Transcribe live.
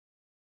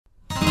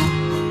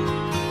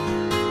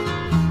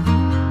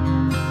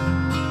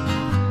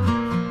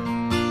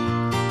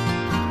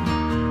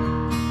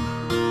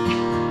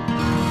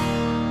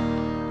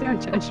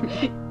judge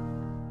me.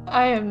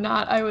 I am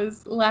not. I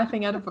was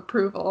laughing out of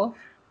approval.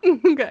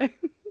 Okay.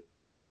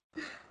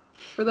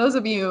 For those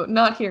of you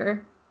not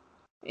here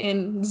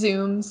in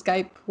Zoom,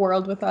 Skype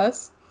world with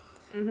us,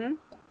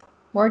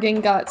 Morgan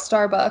got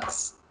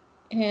Starbucks,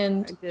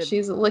 and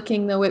she's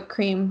licking the whipped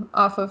cream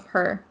off of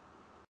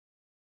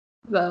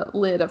the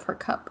lid of her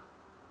cup.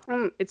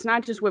 It's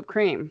not just whipped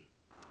cream.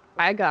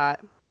 I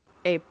got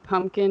a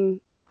pumpkin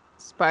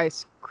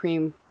spice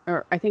cream,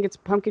 or I think it's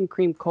pumpkin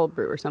cream cold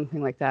brew or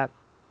something like that.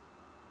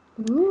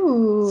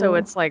 Ooh. So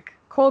it's like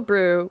cold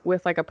brew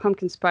with like a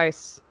pumpkin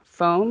spice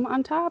foam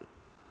on top.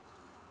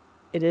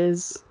 It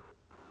is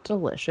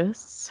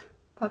delicious.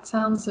 That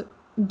sounds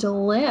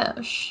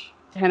delish.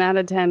 10 out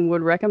of 10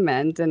 would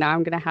recommend, and now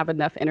I'm going to have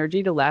enough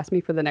energy to last me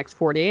for the next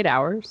 48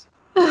 hours.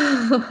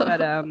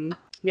 But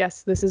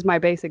yes, this is my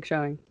basic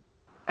showing.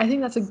 I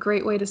think that's a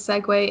great way to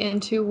segue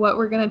into what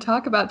we're going to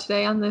talk about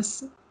today on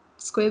this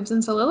Squibs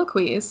and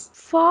Soliloquies.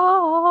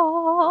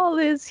 Fall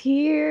is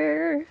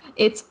here.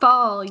 It's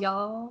fall,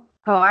 y'all.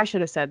 Oh, I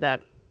should have said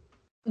that.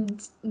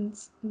 That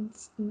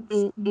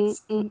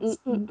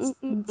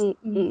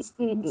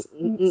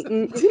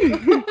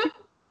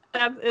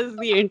is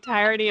the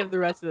entirety of the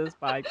rest of this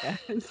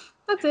podcast.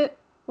 That's it.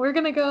 We're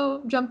going to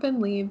go jump in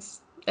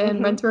leaves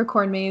and run through a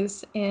corn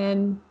maze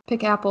and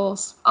pick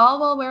apples,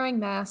 all while wearing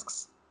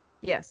masks.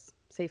 Yes,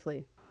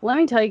 safely. Let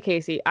me tell you,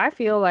 Casey, I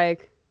feel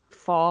like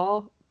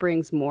fall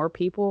brings more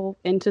people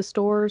into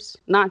stores,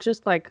 not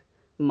just like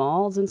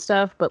malls and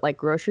stuff, but like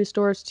grocery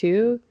stores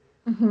too.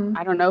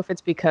 I don't know if it's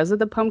because of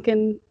the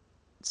pumpkin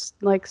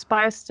like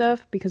spice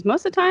stuff, because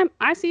most of the time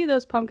I see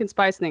those pumpkin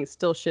spice things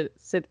still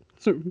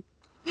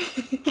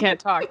can't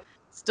talk,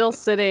 still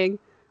sitting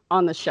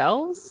on the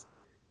shelves.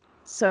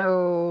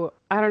 So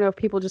I don't know if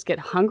people just get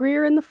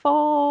hungrier in the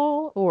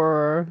fall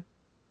or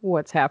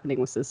what's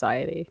happening with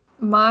society.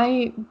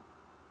 My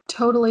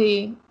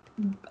totally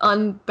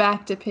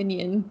unbacked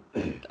opinion,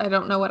 I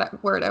don't know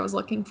what word I was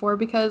looking for,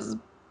 because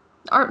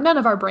none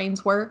of our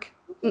brains work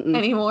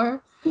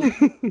anymore.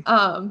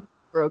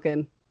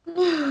 Broken.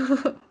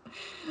 But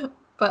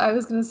I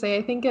was going to say,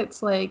 I think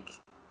it's like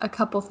a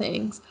couple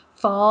things.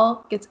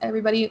 Fall gets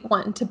everybody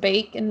wanting to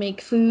bake and make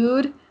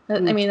food. I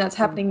mean, that's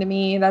happening to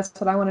me. That's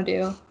what I want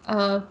to do.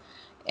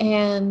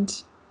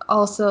 And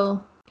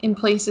also in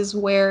places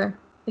where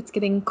it's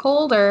getting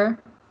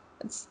colder,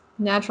 it's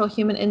natural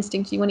human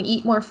instinct. You want to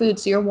eat more food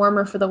so you're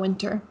warmer for the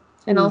winter.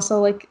 And also,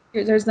 like,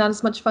 there's not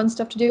as much fun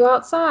stuff to do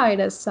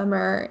outside as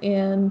summer.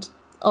 And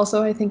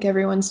also, I think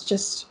everyone's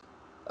just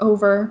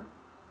over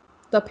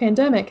the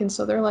pandemic, and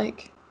so they're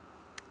like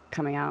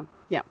coming out.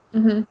 Yeah.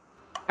 I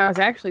was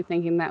actually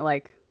thinking that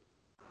like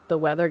the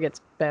weather gets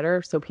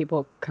better, so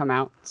people come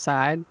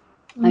outside.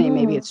 I mean,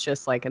 maybe it's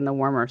just like in the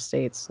warmer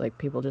states, like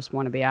people just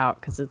want to be out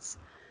because it's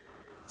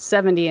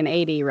 70 and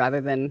 80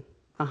 rather than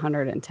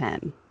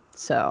 110.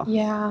 So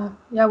yeah,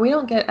 we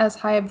don't get as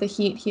high of the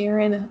heat here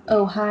in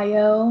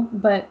Ohio,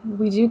 but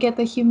we do get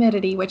the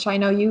humidity, which I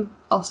know you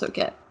also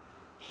get.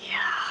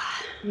 Yeah,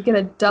 you get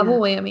a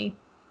double whammy.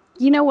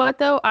 You know what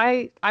though?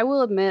 I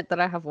will admit that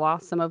I have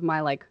lost some of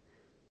my like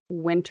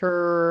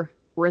winter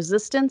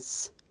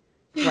resistance.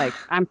 Like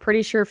I'm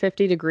pretty sure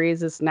 50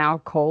 degrees is now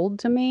cold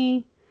to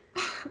me.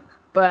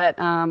 But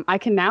I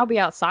can now be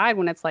outside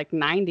when it's like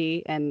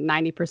 90 and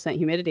 90%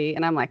 humidity.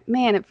 And I'm like,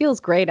 man, it feels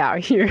great out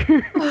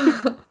here.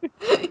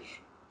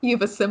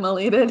 You've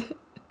assimilated.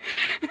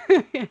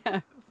 Yeah.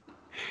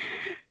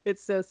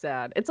 It's so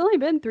sad. It's only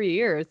been 3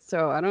 years,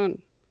 so I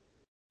don't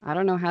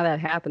know how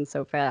that happened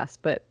so fast.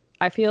 But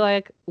I feel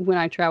like when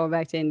I travel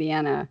back to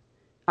Indiana,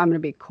 I'm going to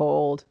be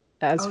cold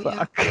as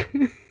fuck.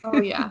 Yeah.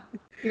 Oh, yeah.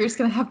 You're just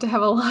going to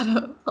have a lot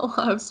of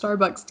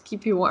Starbucks to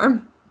keep you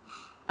warm.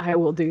 I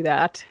will do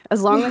that.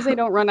 As long as they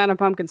don't run out of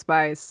pumpkin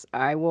spice,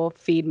 I will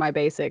feed my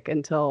basic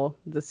until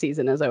the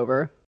season is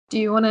over. Do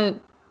you want to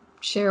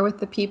share with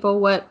the people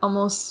what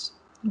almost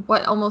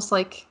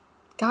like,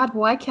 God,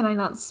 why can I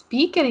not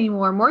speak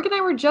anymore? Morgan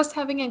and I were just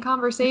having a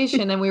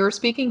conversation and we were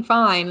speaking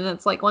fine. And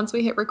it's like, once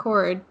we hit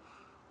record.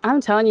 I'm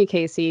telling you,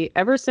 Casey,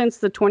 ever since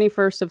the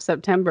 21st of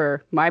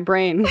September, my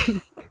brain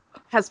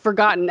has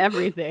forgotten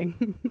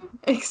everything.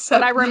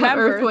 Except I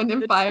remember Earth, Wind,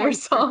 and Fire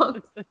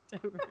song.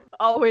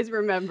 Always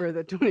remember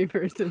the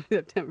 21st of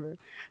September.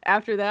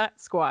 After that,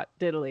 squat,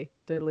 diddly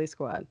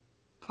squat.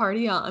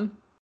 Party on.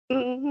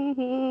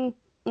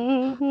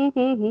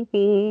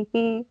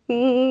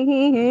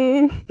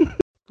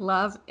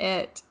 Love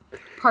it.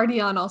 Party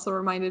on also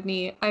reminded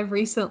me, I've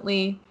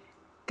recently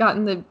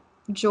gotten the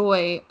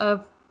joy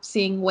of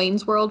seeing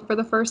Wayne's World for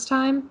the first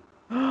time.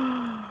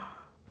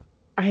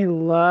 I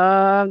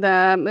love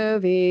that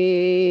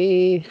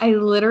movie. I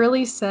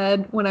literally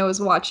said when I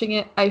was watching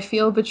it, I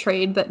feel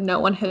betrayed that no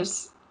one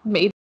has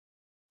made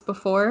this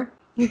before.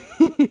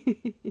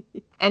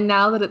 And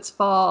now that it's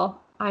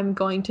fall, I'm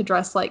going to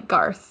dress like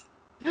Garth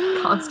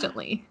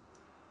constantly.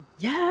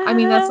 Yeah. I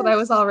mean, that's what I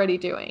was already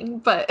doing,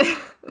 but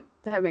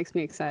that makes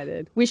me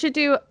excited. We should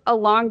do a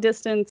long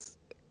distance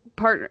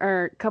partner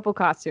or couple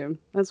costume.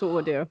 That's what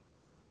we'll do.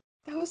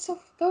 That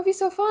would be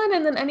so fun.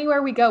 And then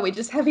anywhere we go, we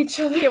just have each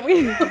other. Yeah,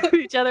 we have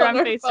each other on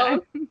our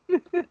FaceTime.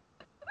 phone.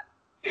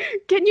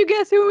 Can you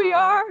guess who we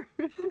are?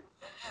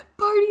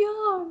 Party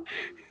on.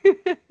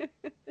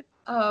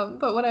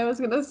 But what I was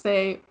gonna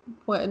say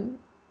when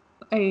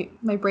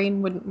my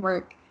brain wouldn't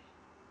work,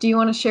 do you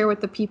want to share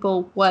with the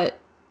people what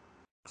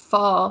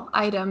fall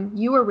item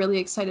you were really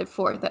excited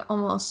for that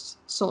almost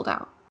sold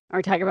out? Are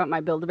we talking about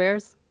my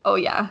Build-A-Bears? Oh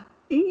yeah.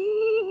 They're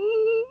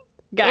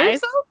Guys,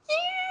 so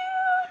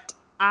cute.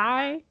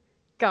 I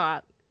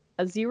got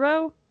a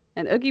Zero,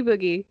 an Oogie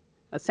Boogie,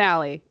 a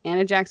Sally, and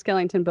a Jack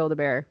Skellington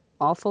Build-A-Bear,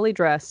 all fully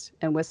dressed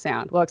and with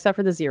sound. Well, except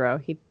for the Zero.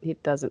 He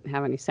doesn't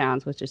have any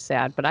sounds, which is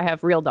sad, but I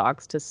have real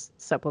dogs to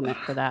supplement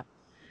for that.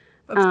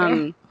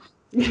 That's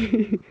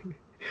fair.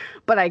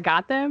 But I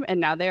got them, and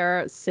now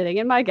they're sitting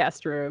in my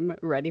guest room,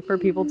 ready for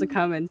people to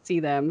come and see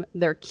them.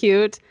 They're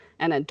cute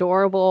and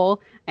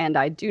adorable, and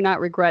I do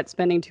not regret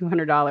spending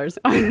 $200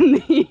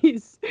 on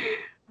these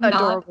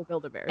adorable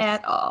Build-A-Bears.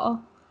 At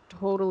all.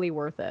 Totally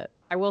worth it.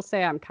 I will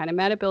say I'm kind of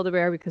mad at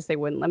Build-A-Bear because they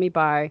wouldn't let me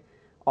buy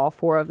all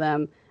 4 of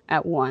them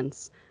at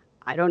once.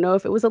 I don't know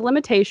if it was a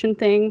limitation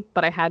thing,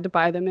 but I had to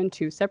buy them in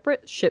 2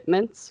 separate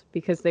shipments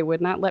because they would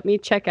not let me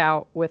check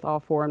out with all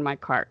 4 in my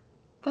cart.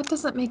 That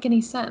doesn't make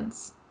any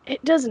sense.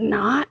 It does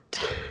not.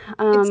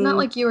 It's not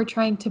like you were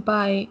trying to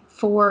buy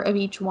 4 of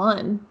each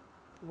one.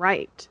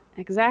 Right,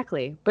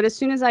 exactly. But as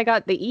soon as I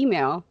got the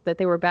email that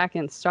they were back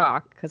in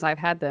stock, because I've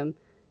had them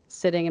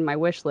sitting in my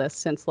wish list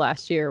since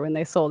last year when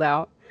they sold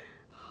out.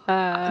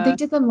 They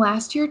did them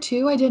last year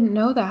too? I didn't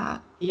know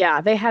that. Yeah,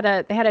 they had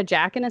a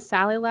Jack and a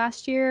Sally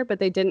last year, but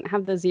they didn't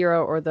have the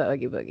Zero or the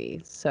Oogie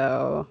Boogie.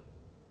 So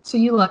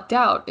you lucked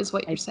out, is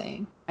what you're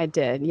saying. I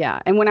did,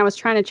 yeah. And when I was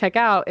trying to check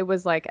out, it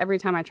was like every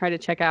time I tried to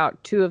check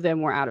out, 2 of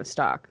them were out of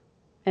stock.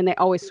 And they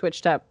always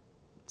switched up.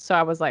 So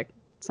I was like,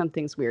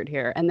 something's weird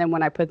here. And then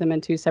when I put them in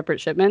 2 separate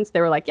shipments,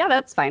 they were like, yeah,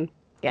 that's fine.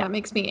 Yeah. That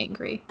makes me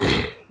angry.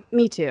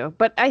 Me too.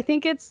 But I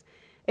think it's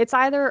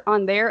either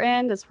on their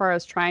end as far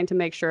as trying to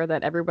make sure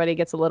that everybody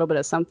gets a little bit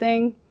of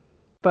something.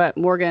 But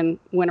Morgan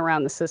went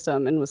around the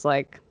system and was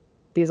like,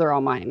 these are all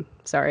mine.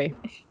 Sorry.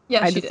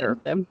 Yeah, I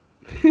deserve them.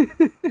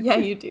 Yeah,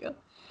 you do.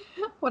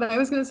 What I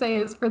was going to say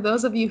is, for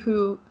those of you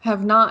who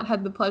have not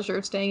had the pleasure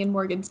of staying in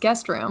Morgan's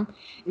guest room,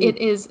 it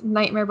is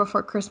Nightmare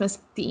Before Christmas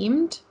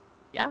themed.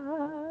 Yes.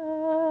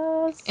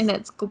 And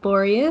it's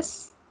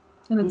glorious.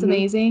 And it's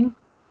amazing.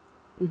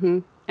 Mm-hmm.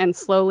 And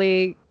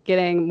slowly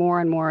getting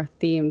more and more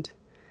themed.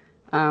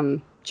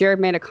 Jared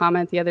made a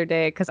comment the other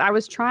day, because I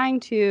was trying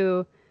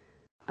to,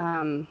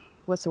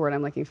 what's the word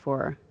I'm looking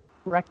for?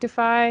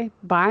 Rectify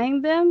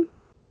buying them?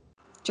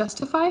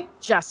 Justify,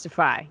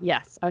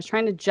 yes. I was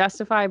trying to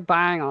justify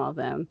buying all of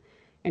them.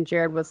 And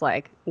Jared was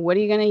like, what are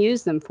you going to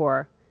use them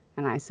for?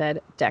 And I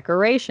said,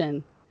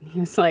 decoration. And he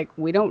was like,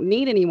 we don't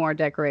need any more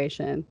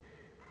decoration.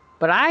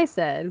 But I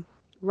said,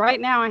 right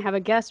now I have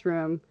a guest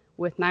room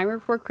with Nightmare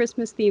Before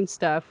Christmas themed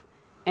stuff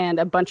and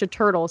a bunch of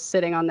turtles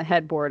sitting on the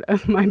headboard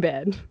of my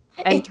bed.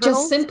 And it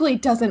just simply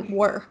doesn't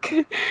work.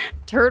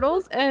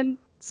 Turtles and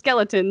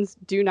skeletons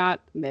do not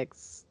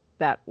mix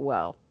that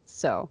well.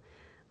 So,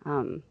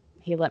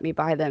 he let me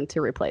buy them to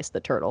replace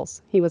the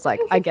turtles. He was like,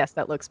 I guess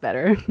that looks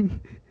better.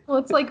 Well,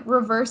 it's like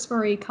reverse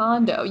Marie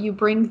Kondo. You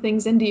bring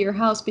things into your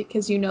house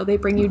because you know they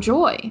bring you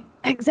joy.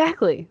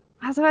 Exactly.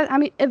 I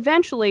mean,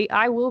 eventually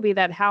I will be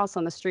that house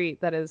on the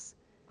street that is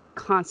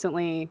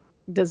constantly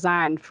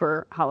designed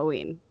for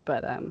Halloween.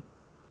 But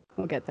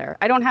we'll get there.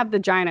 I don't have the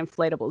giant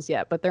inflatables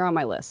yet, but they're on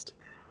my list.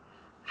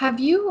 Have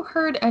you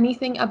heard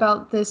anything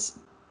about this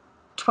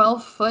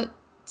 12-foot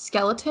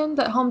skeleton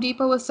that Home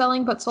Depot was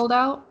selling but sold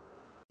out?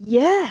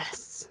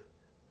 Yes.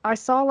 I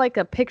saw like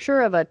a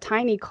picture of a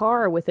tiny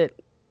car with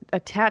it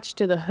attached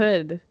to the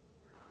hood.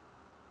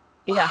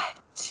 Yeah.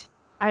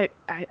 What?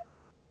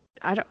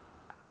 I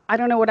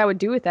don't know what I would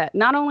do with that.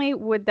 Not only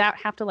would that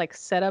have to like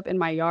set up in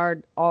my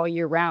yard all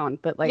year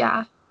round, but like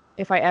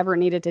if I ever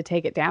needed to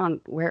take it down,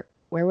 where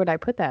would I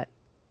put that?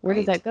 Where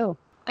does that go?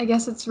 I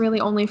guess it's really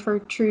only for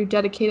true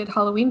dedicated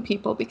Halloween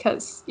people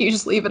because you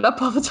just leave it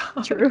up all the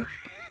time. True.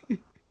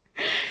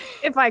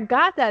 If I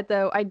got that,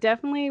 though, I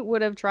definitely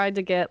would have tried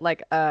to get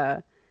like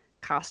a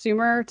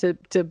costumer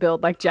to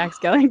build like Jack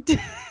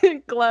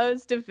Skellington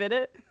clothes to fit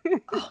it.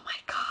 Oh my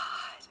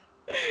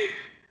God.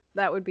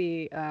 That would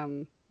be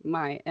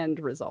my end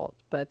result.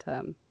 But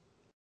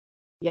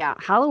yeah,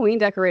 Halloween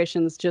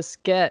decorations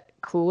just get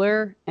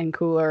cooler and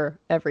cooler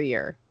every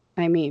year.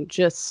 I mean,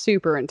 just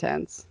super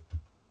intense.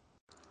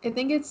 I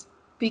think it's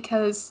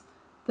because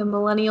the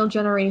millennial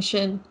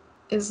generation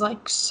is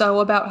like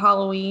so about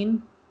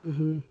Halloween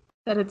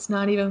that it's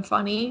not even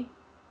funny.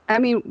 I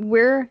mean,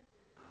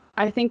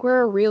 I think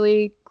we're a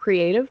really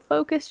creative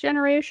focused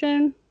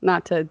generation,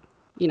 not to,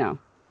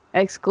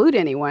 exclude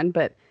anyone,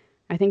 but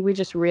I think we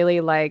just really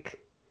like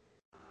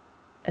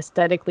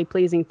aesthetically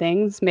pleasing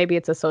things. Maybe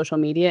it's a social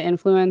media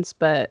influence,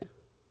 but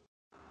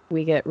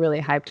we get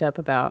really hyped up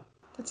about.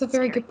 That's a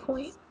very good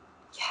point.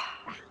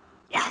 Yeah.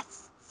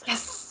 Yes.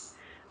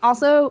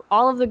 Also,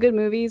 all of the good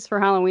movies for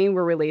Halloween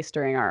were released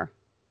during our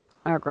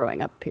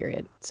growing up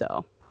period.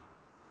 So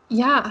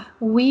Yeah,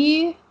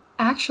 we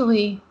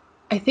actually,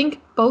 I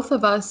think both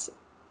of us,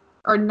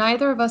 or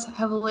neither of us,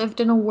 have lived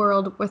in a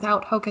world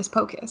without Hocus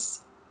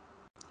Pocus.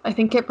 I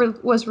think it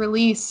was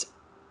released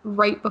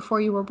right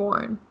before you were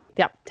born.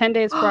 Yeah, 10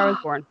 days before I was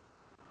born.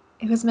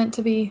 It was meant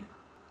to be.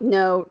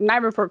 No,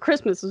 Night Before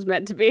Christmas was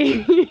meant to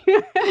be.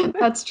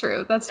 That's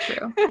true. That's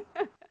true.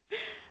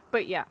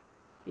 But yeah,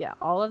 yeah,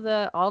 all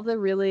the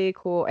really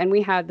cool, and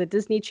we had the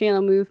Disney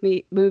Channel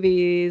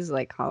movies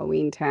like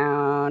Halloween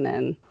Town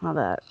and all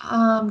that.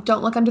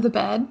 Don't Look Under the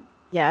Bed.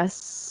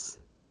 Yes,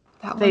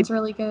 That they one's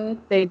really good.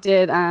 they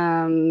did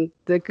the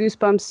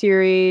Goosebumps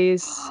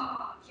series.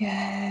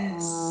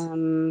 Yes.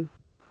 Um,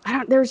 I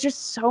don't. There was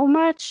just so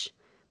much.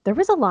 There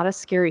was a lot of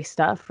scary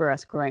stuff for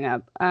us growing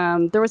up.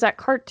 There was that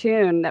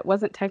cartoon that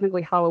wasn't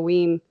technically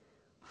Halloween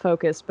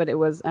focused, but it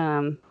was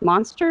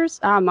monsters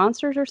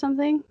or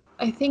something.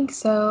 I think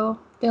so.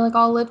 They like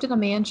all lived in a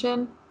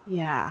mansion.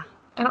 Yeah.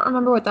 I don't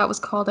remember what that was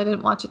called. I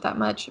didn't watch it that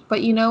much.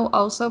 But you know,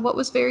 also what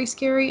was very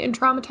scary and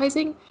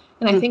traumatizing,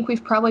 and I Mm. think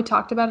we've probably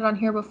talked about it on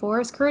here before,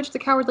 is Courage the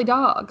Cowardly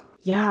Dog.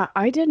 Yeah,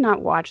 I did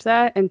not watch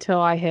that until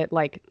I hit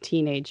like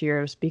teenage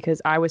years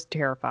because I was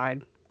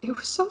terrified. It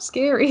was so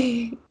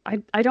scary.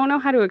 I don't know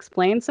how to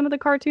explain some of the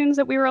cartoons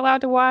that we were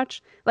allowed to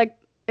watch. Like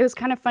it was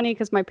kind of funny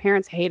because my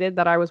parents hated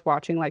that I was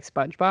watching like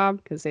SpongeBob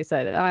because they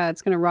said,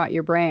 it's gonna rot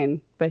your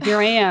brain. But here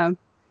I am,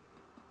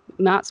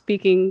 not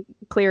speaking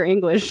clear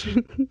English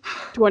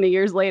 20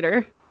 years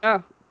later.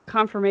 Oh,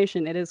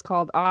 confirmation. It is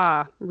called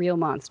Real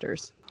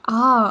Monsters.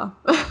 Ah.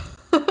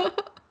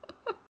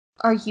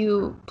 Are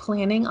you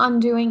planning on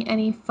doing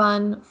any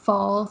fun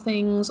fall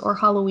things or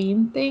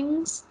Halloween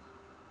things?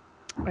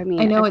 I I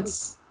mean, know every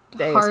it's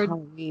day is hard.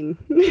 Halloween.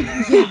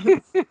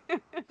 Yes.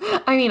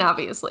 I mean,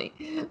 obviously.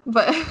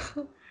 But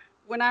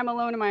When I'm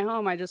alone in my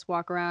home, I just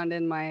walk around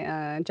in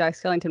my Jack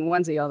Skellington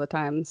onesie all the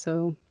time.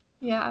 So,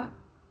 yeah.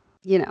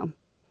 you know.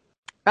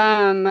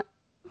 Um,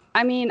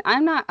 I mean,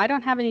 I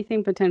don't have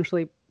anything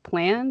potentially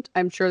planned.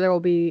 I'm sure there will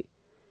be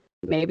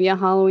maybe a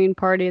Halloween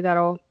party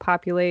that'll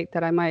populate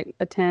that I might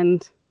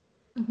attend.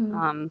 Hmm.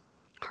 Um,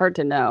 Hard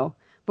to know.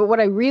 But what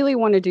I really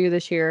want to do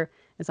this year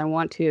is I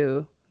want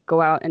to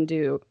go out and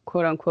do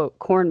quote unquote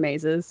corn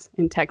mazes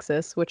in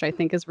Texas, which I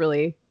think is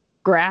really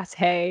grass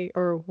hay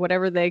or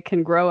whatever they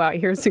can grow out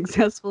here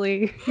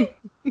successfully.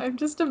 I'm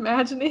just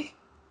imagining.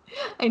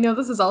 I know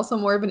this is also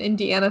more of an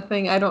Indiana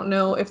thing. I don't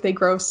know if they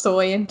grow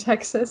soy in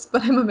Texas,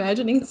 but I'm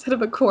imagining instead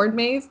of a corn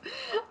maze,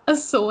 a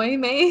soy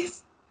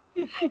maze.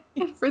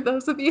 And for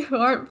those of you who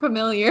aren't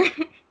familiar,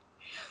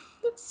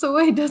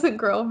 soy doesn't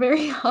grow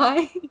very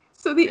high.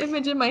 So the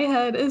image in my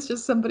head is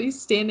just somebody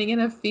standing in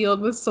a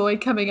field with soy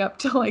coming up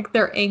to like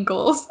their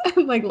ankles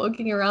and like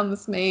looking around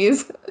this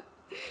maze.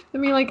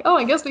 And be like, oh,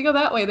 I guess we go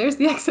that way. There's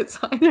the exit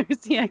sign. There's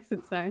the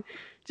exit sign.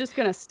 Just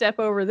gonna step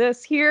over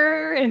this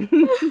here and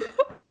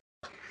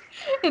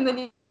And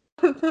then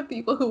the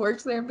people who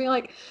works there and be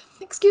like,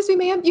 excuse me,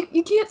 ma'am,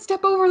 you can't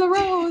step over the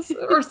rows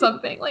or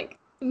something. Like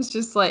it's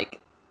just like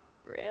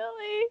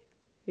really?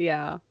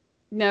 Yeah.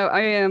 No,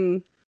 I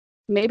am.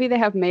 Maybe they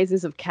have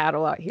mazes of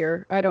cattle out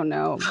here. I don't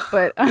know,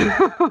 but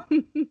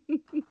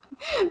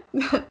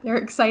they're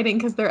exciting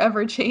because they're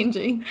ever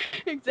changing.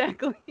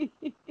 exactly.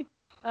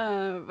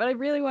 But I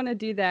really want to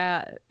do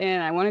that,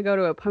 and I want to go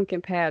to a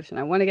pumpkin patch, and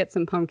I want to get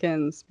some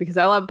pumpkins because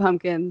I love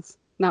pumpkins,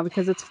 not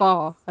because it's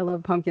fall. I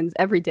love pumpkins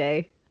every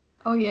day,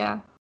 Oh yeah.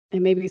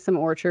 and maybe some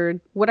orchard.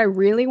 What I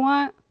really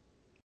want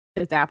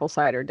is apple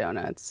cider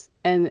donuts.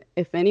 And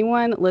if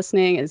anyone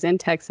listening is in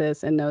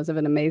Texas and knows of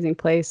an amazing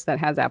place that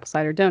has apple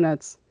cider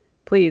donuts,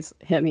 please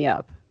hit me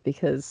up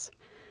because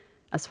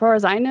as far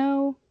as I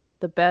know,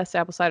 the best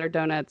apple cider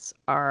donuts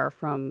are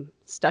from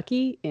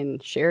Stuckey in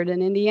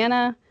Sheridan,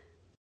 Indiana.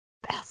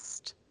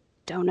 Best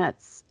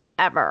donuts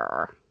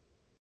ever.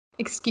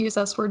 Excuse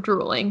us, we're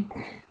drooling.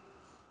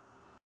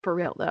 For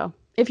real, though.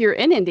 If you're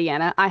in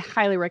Indiana, I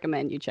highly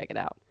recommend you check it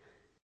out.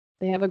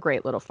 They have a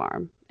great little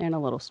farm and a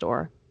little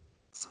store.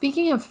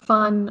 Speaking of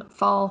fun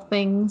fall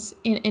things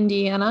in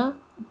Indiana,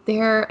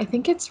 I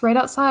think it's right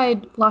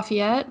outside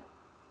Lafayette.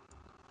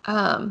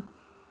 Um,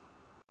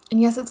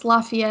 and yes, it's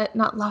Lafayette,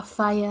 not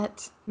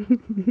Lafayette.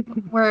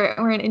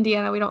 We're in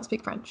Indiana. We don't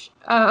speak French.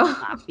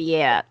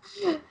 Lafayette.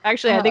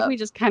 Actually, I think Uh, we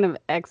just kind of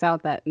X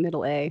out that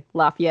middle A.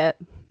 Lafayette.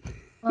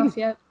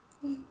 Lafayette.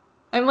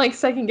 I'm like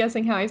second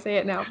guessing how I say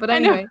it now. But I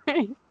know, anyway,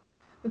 right?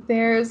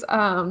 there's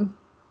oh,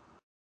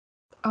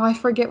 I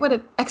forget what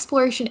it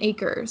Exploration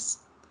Acres,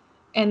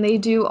 and they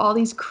do all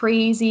these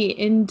crazy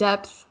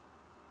in-depth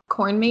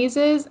corn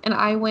mazes. And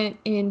I went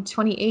in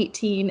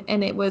 2018,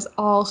 and it was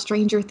all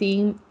Stranger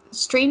Things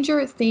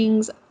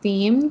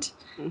themed,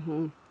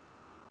 Mm-hmm.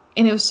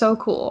 and it was so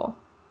cool.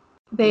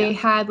 They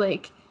Yes. had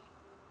like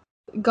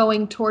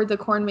going toward the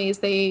corn maze,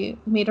 they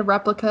made a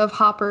replica of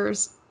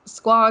Hopper's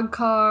squad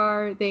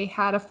car. They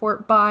had a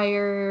Fort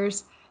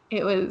Byers.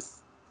 It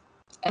was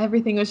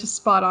everything was just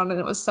spot on, and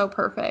it was so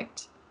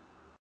perfect.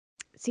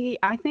 See,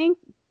 I think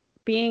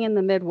being in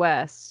the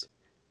Midwest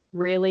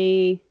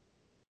really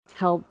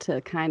helped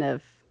to kind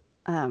of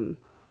um,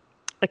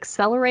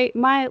 accelerate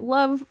my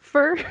love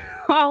for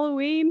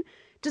Halloween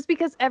just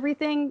because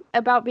everything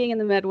about being in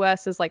the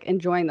Midwest is like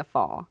enjoying the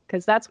fall,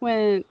 because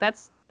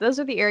those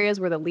are the areas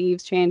where the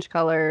leaves change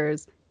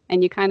colors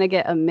and you kind of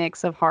get a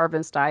mix of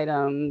harvest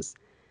items.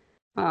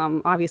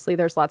 Obviously,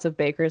 there's lots of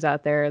bakers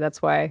out there.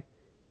 That's why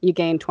you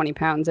gain 20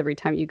 pounds every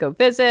time you go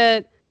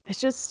visit.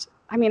 It's just,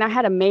 I mean, I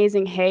had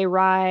amazing hay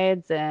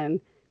rides and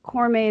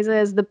corn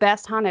mazes. The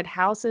best haunted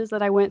houses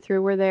that I went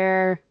through were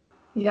there.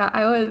 Yeah,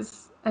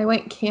 I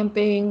went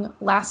camping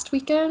last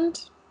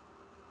weekend,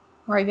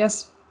 or I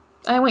guess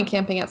I went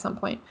camping at some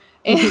point.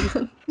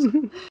 And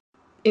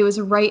it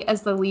was right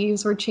as the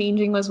leaves were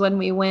changing was when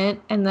we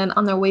went, and then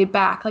on the way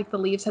back, like the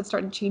leaves had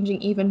started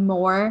changing even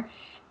more,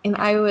 and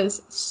I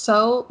was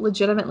so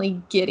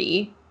legitimately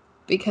giddy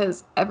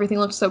because everything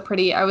looked so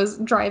pretty. I was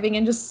driving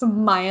and just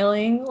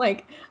smiling,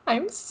 like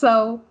I'm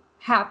so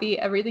happy.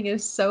 Everything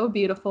is so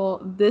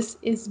beautiful. This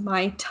is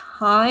my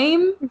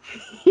time.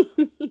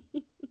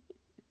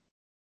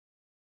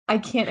 I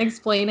can't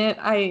explain it.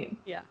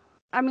 Yeah.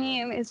 I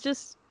mean, it's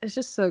just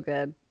so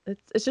good.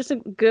 It's just a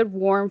good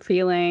warm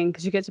feeling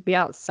because you get to be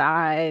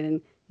outside and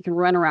you can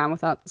run around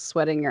without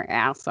sweating your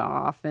ass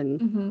off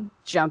and Mhm.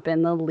 jump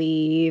in the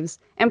leaves.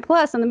 And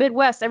plus, in the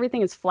Midwest,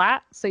 everything is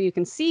flat, so you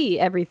can see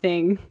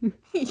everything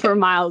for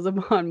miles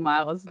upon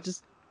miles.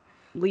 Just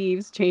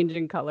leaves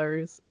changing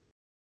colors.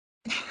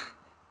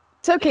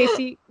 So,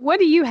 Casey, what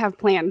do you have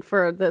planned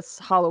for this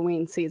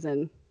Halloween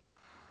season?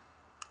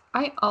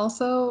 I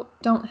also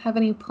don't have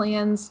any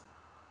plans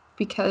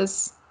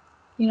because,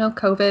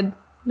 COVID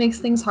makes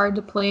things hard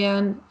to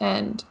plan,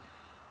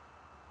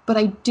 but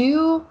I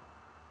do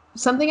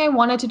something I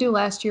wanted to do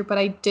last year, but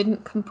I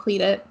didn't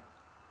complete it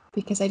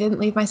because I didn't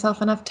leave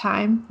myself enough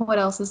time. What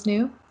else is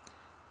new?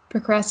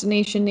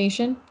 Procrastination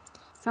Nation.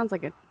 Sounds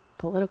like a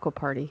political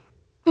party.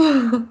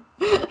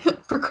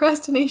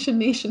 Procrastination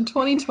Nation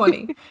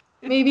 2020.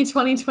 Maybe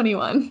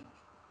 2021.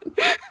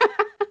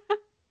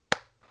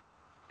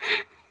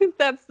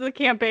 That's the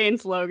campaign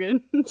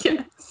slogan.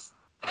 Yes.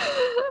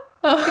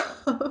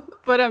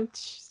 But I'm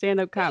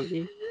stand-up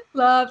comedy.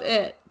 Love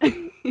it.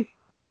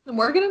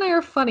 Morgan and I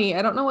are funny.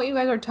 I don't know what you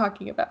guys are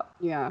talking about.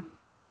 Yeah.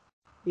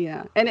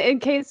 Yeah. And in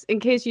case you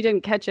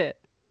didn't catch it,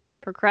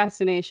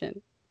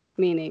 procrastination,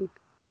 meaning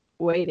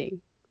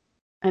waiting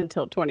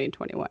until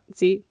 2021.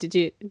 See, did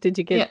you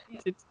Yeah.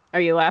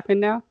 are you laughing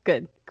now?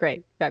 Good.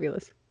 Great.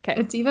 Fabulous. Okay.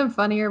 It's even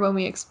funnier when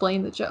we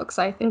explain the jokes,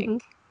 I think.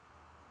 Mhm.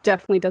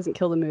 Definitely doesn't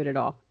kill the mood at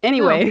all. No.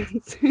 Anyway.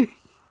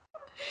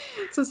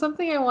 So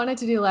something I wanted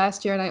to do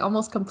last year and I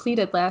almost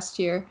completed last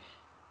year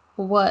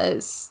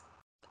was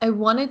I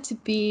wanted to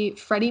be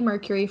Freddie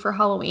Mercury for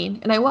Halloween.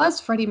 And I was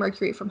Freddie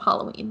Mercury from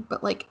Halloween,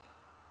 but like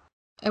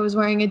I was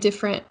wearing a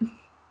different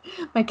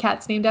my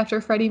cat's named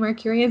after Freddie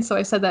Mercury, and so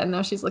I said that and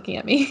now she's looking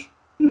at me.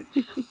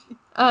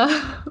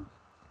 uh,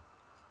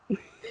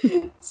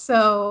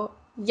 so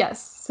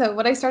yes. So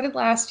what I started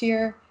last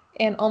year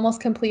and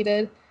almost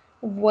completed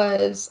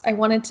was I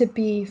wanted to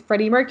be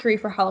Freddie Mercury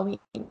for Halloween.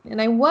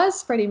 And I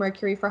was Freddie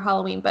Mercury for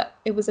Halloween, but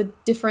it was a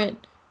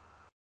different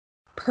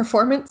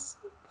performance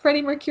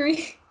Freddie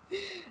Mercury.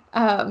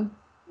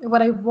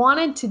 What I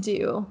wanted to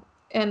do,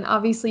 and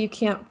obviously you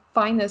can't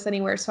find this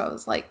anywhere, so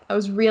I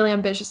was really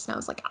ambitious, and I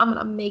was like, I'm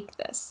gonna make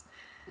this.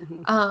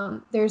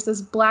 There's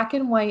this black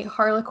and white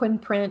Harlequin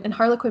print, and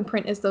Harlequin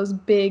print is those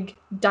big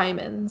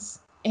diamonds,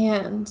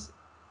 and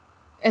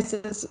it's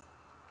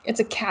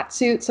a cat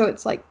suit, so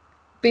it's like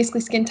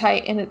basically skin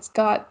tight, and it's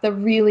got the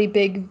really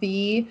big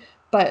V,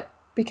 but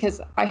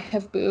because I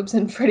have boobs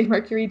and Freddie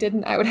Mercury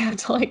didn't, I would have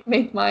to like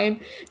make mine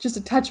just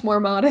a touch more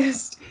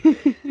modest.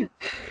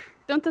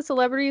 Don't the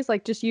celebrities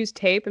like just use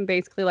tape and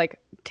basically like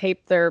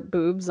tape their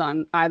boobs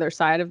on either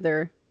side of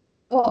their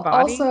Well,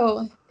 body?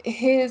 also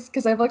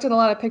because I've looked at a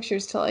lot of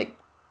pictures to like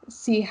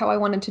see how I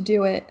wanted to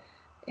do it.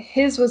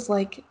 His was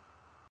like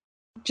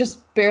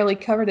just barely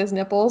covered his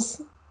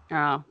nipples.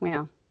 Oh,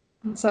 yeah.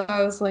 And so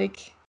I was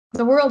like,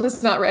 the world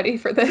is not ready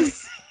for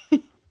this.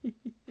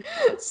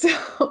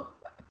 So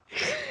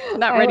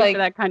Not I ready for like,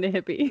 that kind of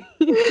hippie.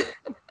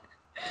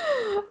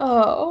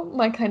 oh,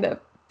 my kind of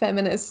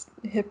feminist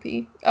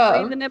hippie.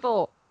 Free the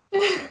nipple.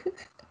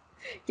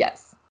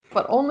 Yes,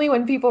 but only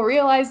when people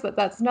realize that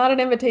that's not an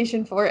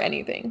invitation for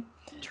anything.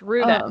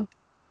 True that. Um,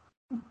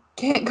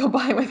 can't go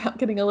by without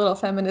getting a little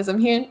feminism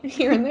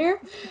here and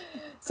there.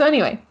 So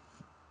anyway,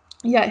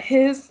 yeah,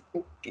 his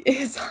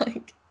is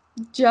like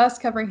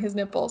just covering his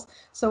nipples.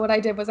 So what I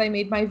did was I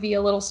made my V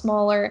a little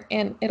smaller,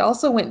 and it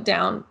also went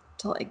down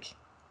to like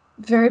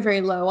very,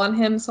 very low on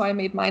him. So I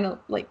made mine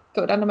like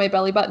go down to my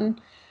belly button,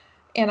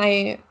 and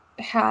I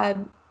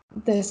had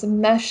this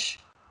mesh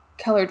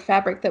colored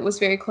fabric that was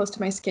very close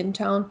to my skin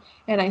tone,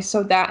 and I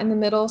sewed that in the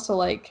middle, so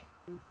like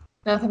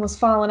nothing was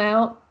falling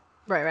out.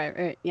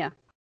 Right. Yeah.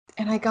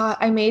 And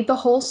I made the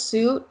whole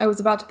suit. I was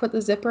about to put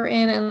the zipper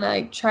in, and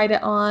I tried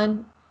it on.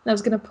 And I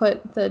was gonna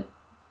put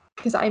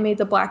because I made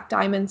the black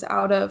diamonds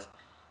out of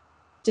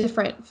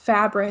different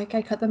fabric.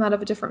 I cut them out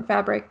of a different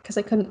fabric because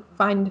I couldn't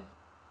find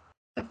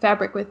a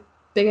fabric with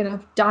big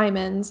enough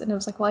diamonds. And I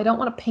was like, well, I don't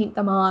want to paint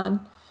them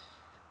on.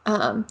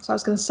 So I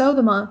was gonna sew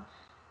them on,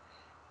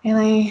 and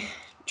I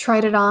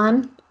tried it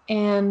on,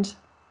 and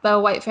the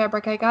white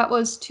fabric I got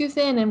was too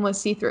thin and was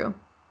see-through.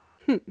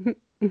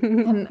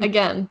 And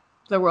again,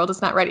 the world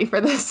is not ready for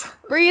this.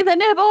 Breathe a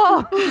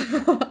nibble.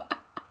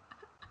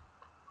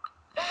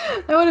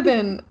 That would have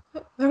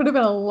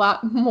been a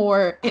lot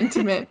more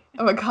intimate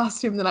of a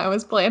costume than I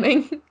was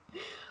planning.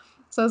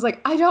 So I was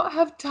like, I don't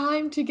have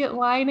time to get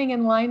lining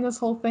and line this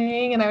whole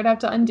thing, and I would have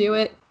to undo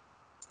it.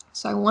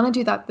 So I want to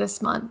do that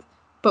this month.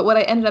 But what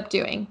I ended up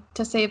doing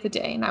to save the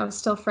day, and I was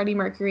still Freddie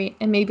Mercury,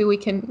 and maybe we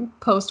can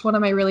post one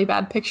of my really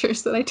bad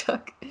pictures that I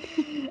took.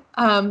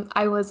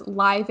 I was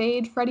Live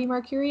Aid Freddie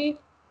Mercury.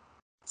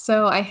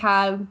 So I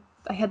had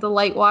the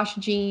light wash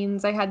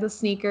jeans, I had the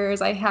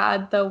sneakers, I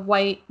had the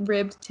white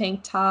ribbed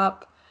tank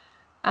top.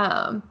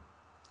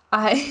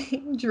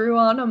 I drew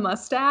on a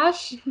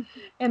mustache,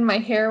 and my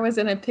hair was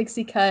in a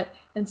pixie cut,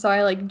 and so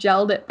I like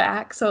gelled it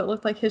back so it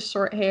looked like his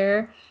short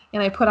hair.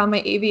 And I put on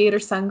my aviator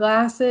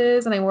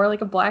sunglasses, and I wore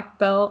like a black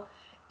belt,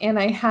 and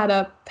I had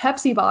a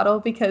Pepsi bottle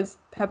because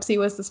Pepsi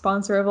was the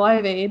sponsor of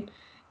Live Aid,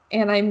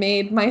 and I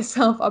made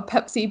myself a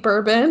Pepsi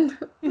bourbon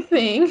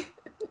thing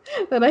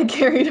that I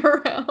carried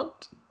around.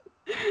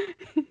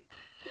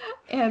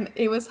 And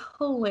it was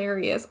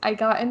hilarious. I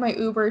got in my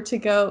Uber to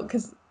go,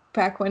 because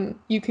back when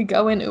you could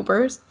go in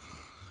Ubers.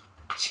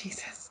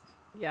 Jesus.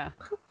 Yeah.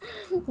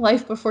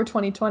 Life before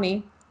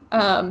 2020.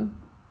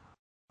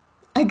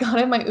 I got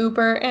in my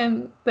Uber,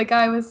 and the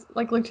guy was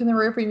like, looked in the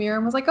rearview mirror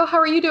and was like, "Oh, how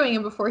are you doing?"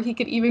 And before he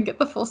could even get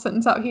the full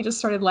sentence out, he just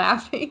started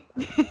laughing.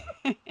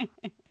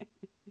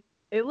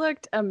 It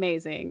looked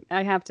amazing.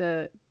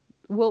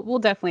 We'll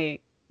definitely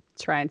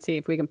try and see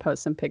if we can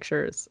post some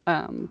pictures.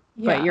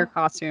 But your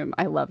costume,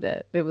 I loved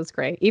it. It was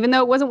great. Even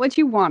though it wasn't what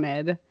you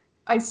wanted.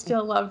 I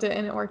still loved it,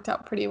 and it worked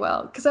out pretty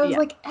well. Because I was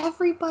like,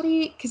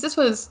 everybody, because this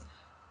was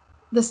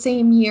the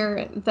same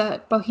year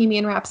that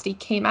Bohemian Rhapsody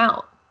came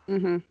out.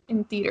 Mm-hmm.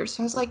 In theaters.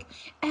 So I was like,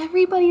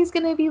 everybody's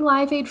gonna be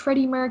Live Aid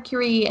Freddie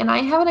Mercury, and I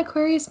have an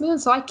Aquarius moon,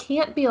 so I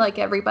can't be like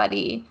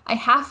everybody. I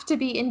have to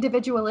be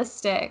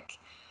individualistic.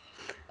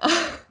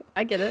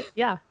 I get it.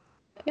 Yeah.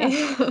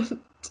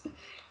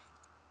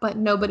 But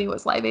nobody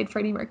was Live Aid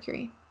Freddie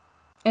Mercury,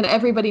 and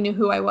everybody knew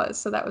who I was,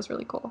 so that was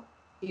really cool.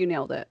 You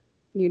nailed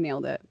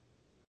it.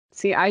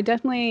 See, I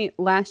definitely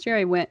last year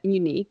I went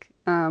unique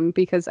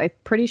because I'm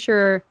pretty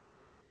sure.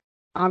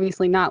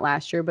 Obviously not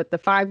last year, but the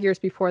 5 years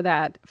before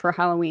that for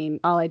Halloween,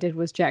 all I did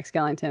was Jack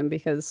Skellington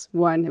because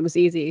one, it was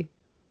easy.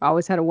 I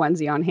always had a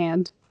onesie on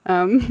hand.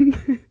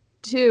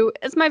 Two,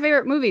 it's my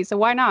favorite movie, so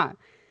why not?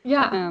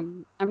 Yeah.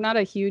 I'm not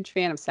a huge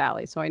fan of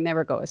Sally, so I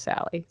never go with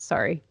Sally.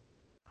 Sorry.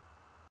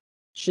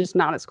 It's just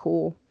not as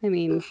cool. I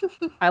mean,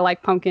 I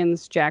like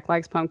pumpkins. Jack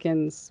likes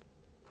pumpkins.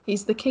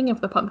 He's the king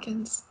of the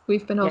pumpkins.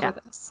 We've been over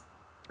this.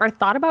 I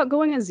thought about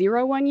going a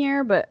zero one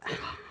year, but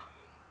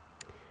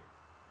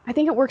I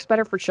think it works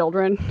better for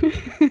children.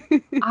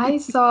 I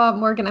saw,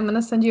 Morgan, I'm going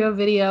to send you a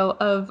video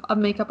of a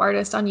makeup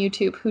artist on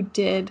YouTube who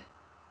did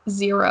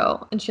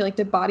zero. And she like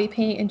did body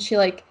paint, and she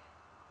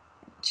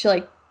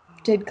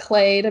did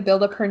clay to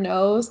build up her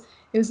nose.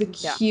 It was the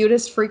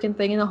cutest freaking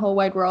thing in the whole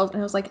wide world. And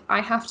I was like,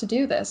 I have to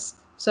do this.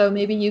 So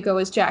maybe you go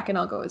as Jack and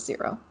I'll go as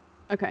Zero.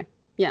 Okay.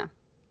 Yeah.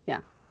 Yeah.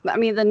 I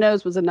mean, the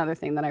nose was another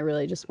thing that I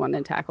really just wanted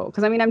to tackle.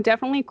 Because I mean, I'm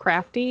definitely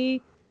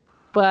crafty,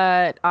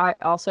 but I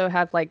also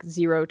have like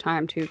zero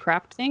time to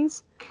craft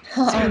things.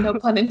 No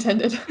pun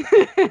intended.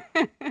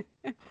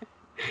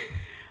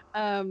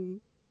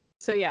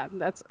 So yeah,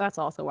 that's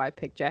also why I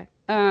picked Jack.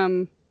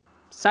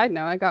 Side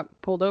note, I got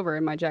pulled over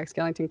in my Jack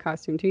Skellington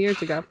costume 2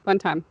 years ago. Fun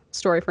time.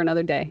 Story for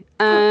another day.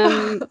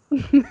 That's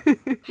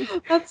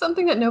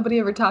something that nobody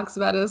ever talks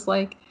about, is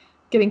like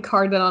getting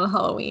carded on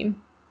Halloween.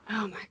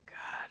 Oh my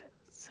God.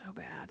 It's so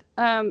bad.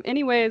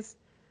 Anyways,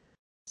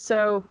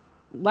 so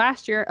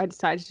last year I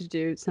decided to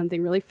do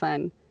something really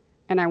fun,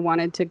 and I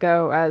wanted to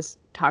go as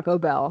Taco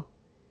Bell.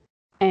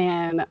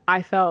 And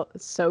I felt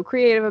so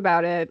creative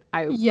about it.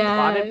 I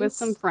bought it with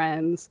some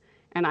friends,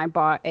 and I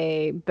bought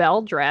a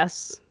Bell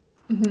dress.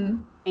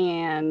 Mm-hmm.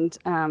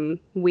 And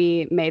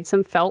we made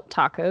some felt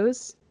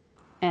tacos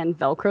and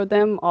Velcroed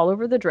them all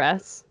over the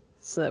dress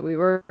so that we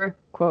were,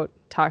 quote,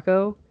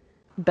 Taco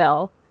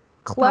Bell.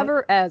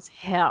 Clever as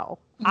hell.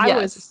 Yes. I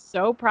was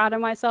so proud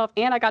of myself.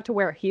 And I got to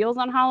wear heels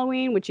on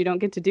Halloween, which you don't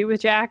get to do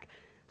with Jack.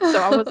 So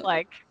I was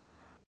like,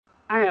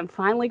 I am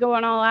finally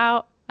going all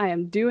out. I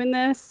am doing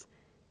this.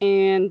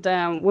 And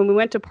when we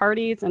went to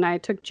parties and I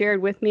took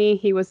Jared with me,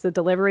 he was the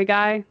delivery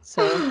guy.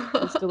 So he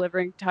was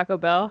delivering Taco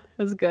Bell.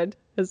 It was good.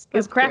 It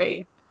was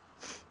crappy.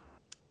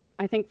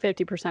 I think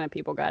 50% of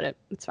people got it.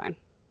 It's fine.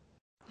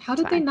 How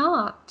did they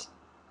not?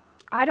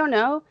 I don't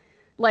know.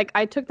 Like,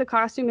 I took the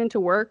costume into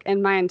work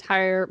and my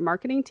entire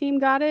marketing team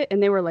got it.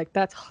 And they were like,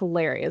 that's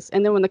hilarious.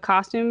 And then when the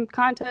costume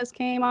contest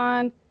came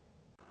on,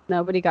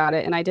 nobody got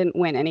it. And I didn't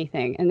win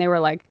anything. And they were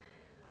like,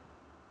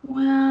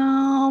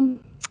 well,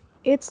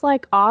 it's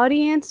like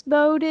audience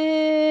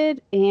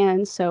voted.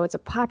 And so it's a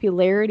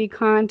popularity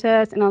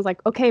contest. And I was like,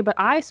 okay, but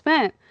I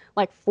spent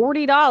like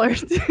 $40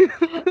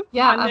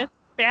 on this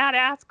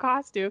badass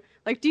costume.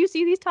 Like, do you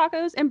see these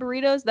tacos and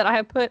burritos that I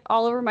have put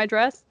all over my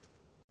dress?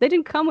 They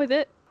didn't come with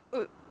it.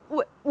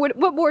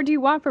 what more do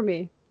you want from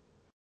me?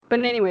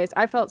 But anyways,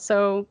 I felt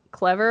so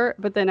clever,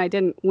 but then I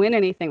didn't win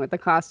anything with the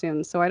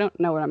costumes, so I don't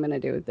know what I'm going to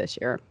do this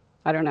year.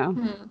 I don't know.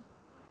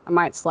 I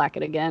might slack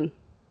it again.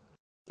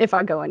 If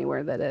I go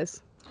anywhere, that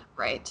is.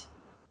 Right.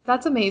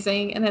 That's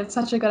amazing, and it's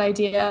such a good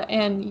idea.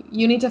 And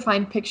you need to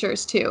find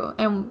pictures too,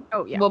 and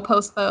we'll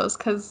post those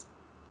because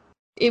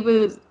it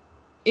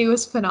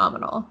was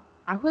phenomenal.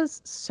 I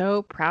was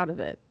so proud of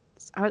it.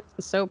 I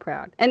was so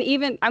proud. And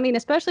even, I mean,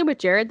 especially with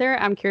Jared there,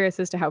 I'm curious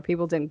as to how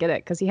people didn't get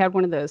it because he had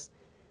one of those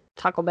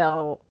Taco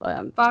Bell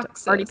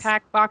party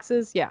pack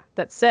boxes,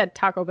 that said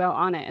Taco Bell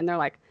on it, and they're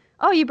like,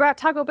 "Oh, you brought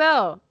Taco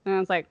Bell," and I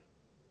was like,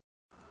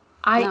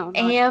 "I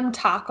am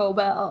Taco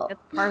Bell."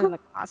 It's part of the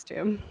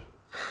costume.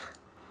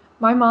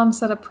 My mom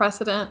set a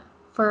precedent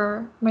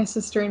for my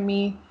sister and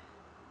me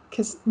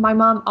because my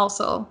mom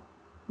also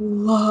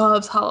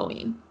loves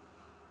Halloween,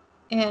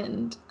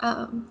 and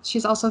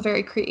she's also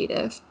very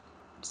creative.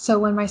 So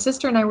when my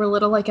sister and I were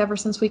little, like ever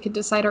since we could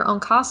decide our own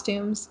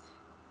costumes,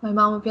 my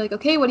mom would be like,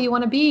 "Okay, what do you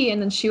want to be?" And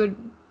then she would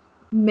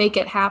make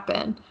it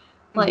happen.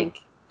 Mm-hmm.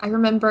 Like, I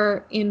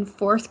remember in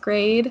 4th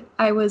grade,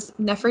 I was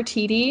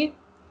Nefertiti.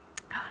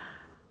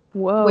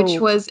 Whoa. Which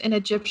was an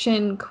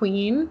Egyptian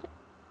queen.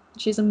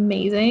 She's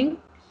amazing.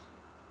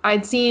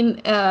 I'd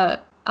seen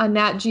a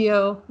Nat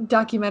Geo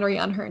documentary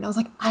on her, and I was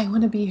like, I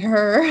want to be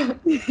her.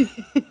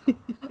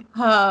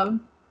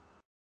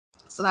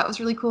 So that was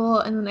really cool.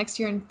 And the next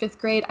year in 5th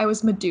grade, I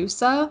was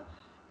Medusa.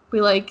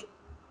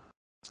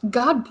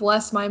 God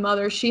bless my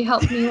mother. She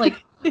helped me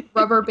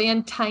rubber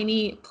band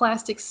tiny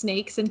plastic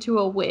snakes into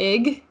a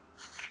wig.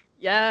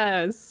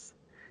 Yes.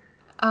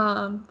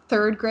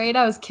 3rd grade,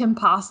 I was Kim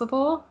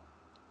Possible.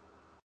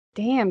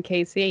 Damn,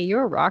 Casey,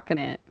 you're rocking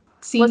it.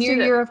 Senior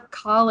year of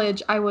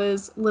college, I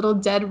was Little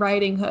Dead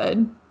Riding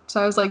Hood.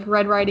 So I was like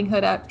Red Riding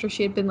Hood after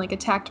she had been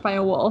attacked by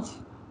a wolf.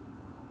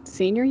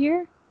 Senior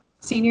year?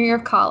 Senior year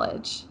of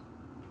college.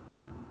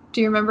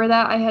 Do you remember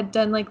that? I had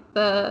done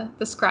the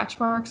scratch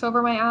marks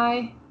over my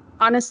eye.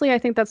 Honestly, I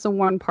think that's the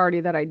one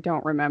party that I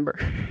don't remember.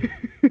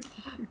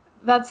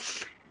 That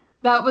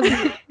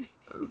was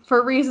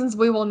for reasons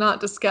we will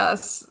not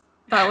discuss.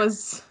 That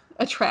was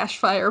a trash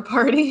fire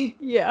party.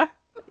 Yeah.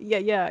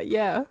 Yeah.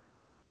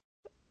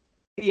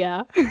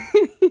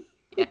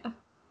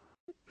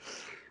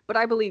 But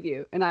I believe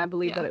you, and I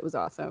believe that it was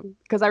awesome.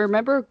 Because I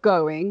remember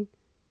going,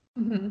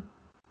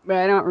 but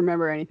I don't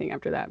remember anything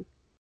after that.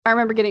 I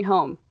remember getting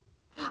home.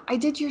 I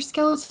did your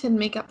skeleton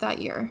makeup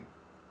that year.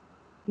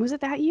 Was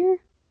it that year?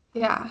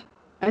 Yeah.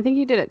 I think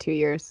you did it 2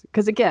 years.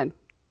 Because again,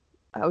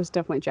 I was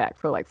definitely Jack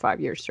for 5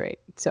 years straight.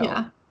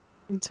 So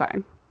it's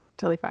fine.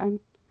 Totally fine.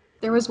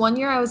 There was one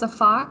year I was a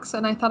fox,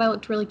 and I thought I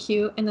looked really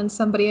cute, and then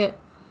somebody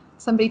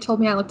told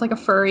me I looked like a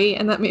furry,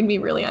 and that made me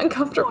really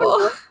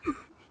uncomfortable.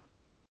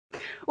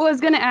 Well, I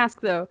was going to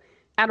ask, though,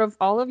 out of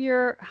all of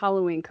your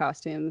Halloween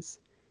costumes,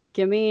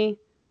 give me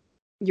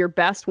your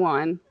best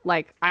one,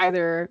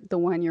 either the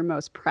one you're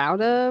most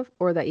proud of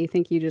or that you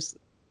think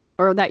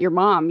or that your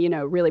mom,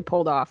 really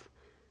pulled off,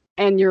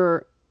 and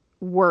your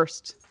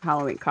worst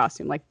Halloween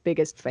costume,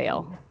 biggest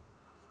fail.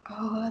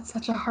 Oh, that's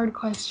such a hard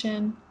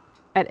question.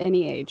 At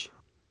any age,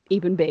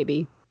 even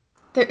baby.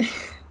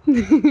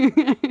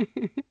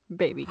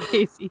 Baby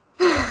Casey.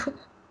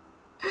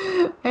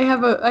 I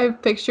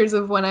have pictures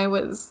of when I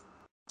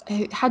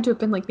had to have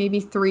been maybe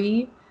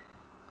 3.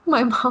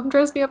 My mom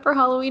dressed me up for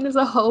Halloween as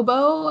a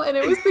hobo, and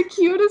it was the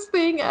cutest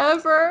thing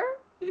ever.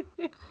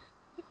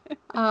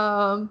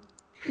 Top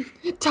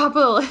of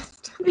the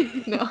list.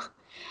 No,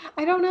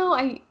 I don't know.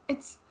 I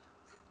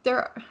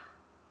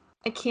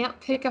can't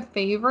pick a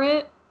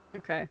favorite.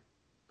 Okay.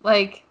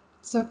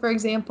 So for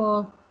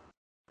example,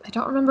 I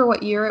don't remember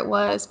what year it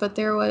was, but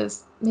there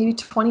was maybe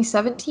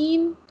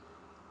 2017,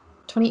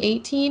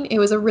 2018. It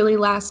was a really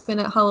last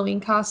minute Halloween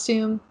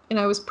costume, and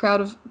I was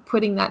proud of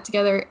putting that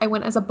together. I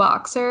went as a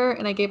boxer,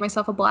 and I gave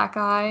myself a black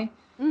eye.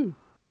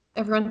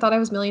 Everyone thought I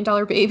was $1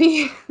 Million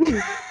Baby.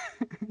 I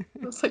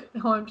was like,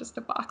 no, I'm just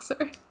a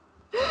boxer.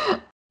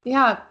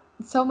 Yeah,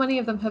 so many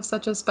of them have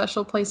such a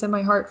special place in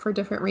my heart for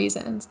different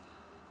reasons.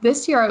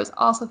 This year, I was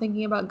also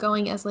thinking about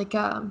going as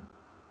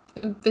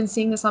I've been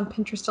seeing this on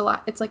Pinterest a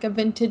lot. It's a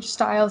vintage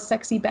style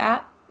sexy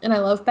bat, and I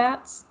love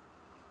bats.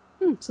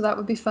 So that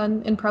would be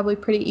fun and probably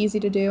pretty easy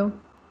to do.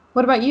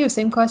 What about you?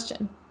 Same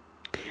question.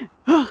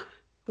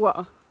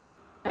 Well,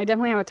 I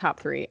definitely have a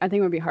top 3. I think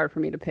it would be hard for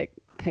me to pick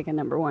a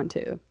number 1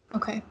 too.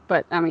 Okay.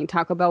 But I mean,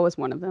 Taco Bell was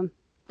one of them.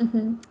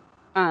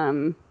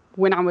 Mm-hmm.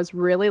 When I was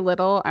really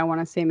little, I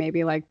want to say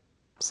maybe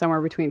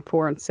somewhere between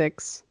 4 and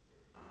 6,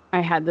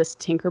 I had this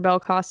Tinkerbell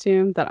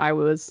costume that I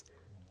was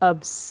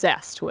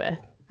obsessed with.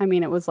 I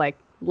mean, it was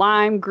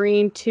lime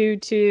green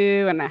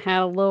tutu, and I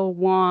had a little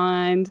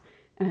wand,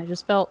 and I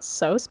just felt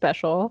so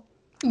special.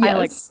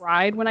 Yes. I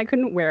cried when I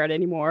couldn't wear it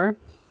anymore.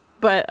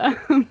 But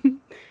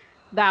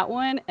that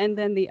one, and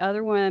then the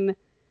other one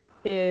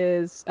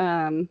is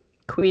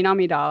Queen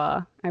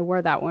Amidala. I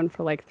wore that one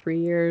for 3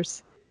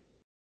 years.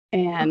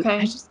 And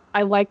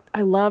I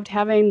loved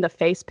having the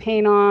face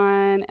paint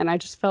on, and I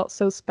just felt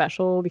so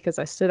special because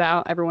I stood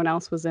out. Everyone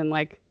else was in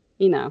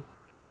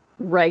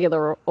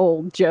regular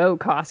old Joe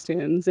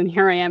costumes, and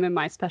here I am in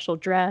my special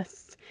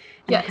dress,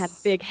 and I had a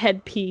Yes. big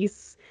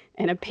headpiece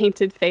and a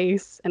painted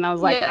face, and I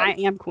was like, I Yes.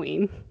 am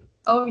queen.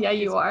 Oh yeah,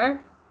 you Face-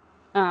 are.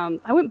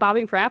 I went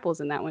bobbing for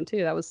apples in that one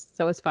too. That was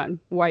fun.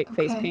 White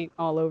face Okay. paint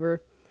all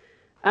over.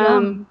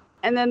 Yum.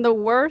 And then the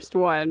worst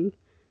one,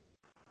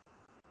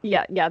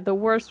 yeah, the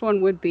worst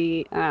one would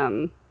be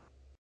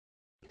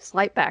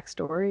slight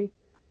backstory.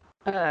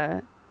 Uh,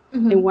 in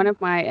Hmm. one of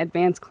my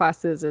advanced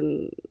classes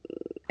in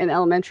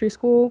elementary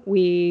school,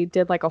 we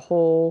did like a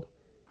whole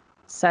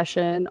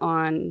session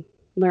on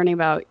learning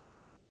about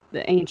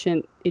the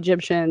ancient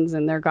Egyptians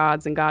and their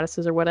gods and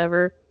goddesses or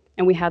whatever.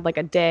 And we had like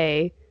a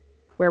day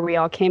where we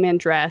all came in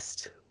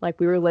dressed like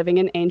we were living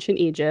in ancient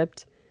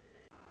Egypt.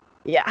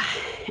 Yeah.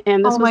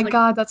 And this Oh was my like,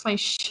 God, that's my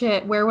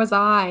shit. Where was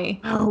I?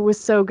 oh, it was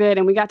so good.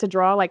 And we got to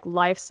draw like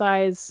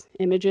life-size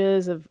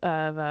images of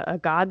a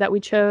god that we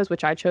chose,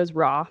 which I chose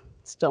Ra.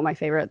 Still my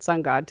favorite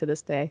sun god to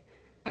this day.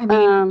 I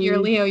mean, you're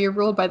Um, Leo, you're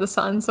ruled by the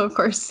sun, so of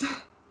course.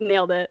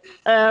 nailed it.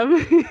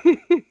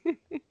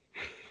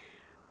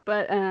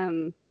 But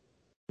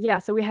yeah,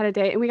 so we had a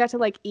day and we got to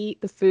like eat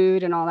the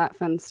food and all that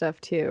fun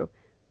stuff too.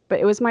 But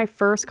it was my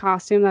first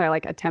costume that I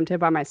like attempted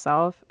by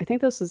myself. I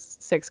think this was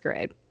sixth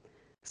grade.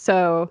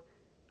 So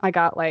I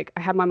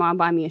had my mom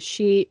buy me a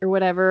sheet or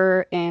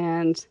whatever,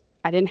 and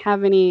I didn't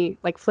have any,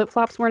 like,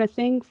 flip-flops weren't a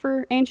thing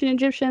for ancient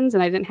Egyptians,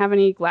 and I didn't have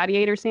any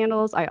gladiator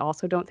sandals. I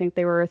also don't think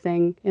they were a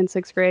thing in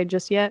sixth grade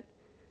just yet.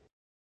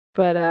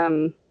 But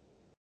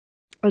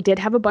I did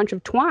have a bunch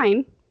of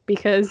twine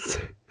because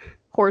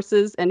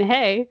horses and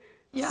hay.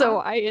 Yeah. So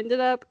I ended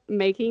up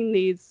making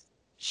these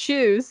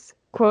shoes,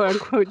 quote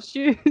unquote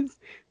shoes,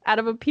 out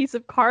of a piece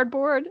of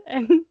cardboard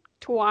and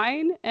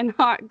twine and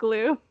hot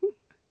glue.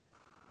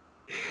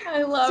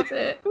 I love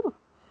it.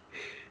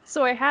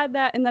 So I had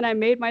that, and then I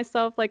made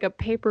myself like a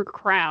paper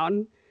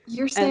crown.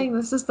 You're And saying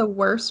this is the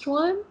worst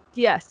one?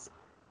 yes,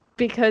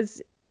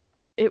 because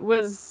it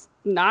was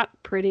not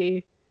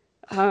pretty.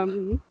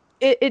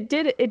 It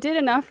did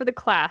enough for the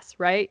class,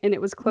 right? And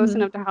it was close Hmm.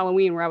 enough to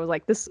Halloween where I was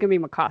like, this is gonna be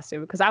my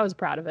costume because I was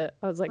proud of it.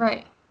 I was like,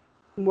 Right.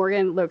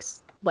 Morgan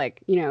looks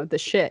like, the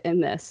shit in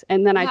this.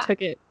 And then I Yeah.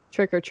 took it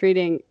trick or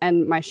treating,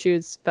 and my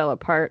shoes fell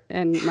apart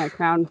and my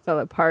crown fell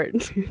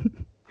apart.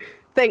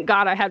 Thank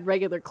God I had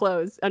regular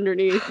clothes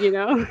underneath.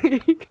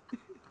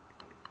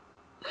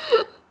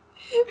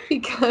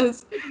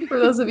 Because for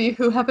those of you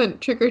who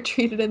haven't trick or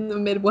treated in the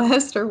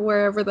Midwest or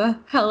wherever the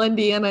hell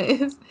Indiana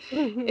is,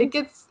 Mhm.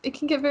 it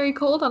can get very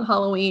cold on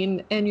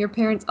Halloween, and your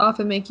parents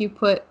often make you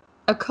put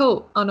a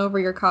coat on over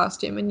your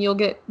costume, and you'll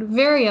get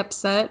very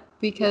upset Yeah.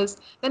 because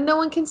then no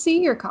one can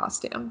see your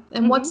costume.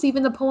 And Hmm. what's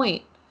even the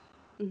point?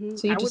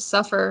 So you I would just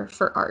suffer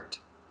for art.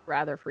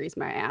 rather freeze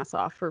my ass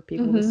off for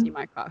people to see Hmm.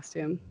 my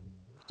costume,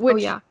 Oh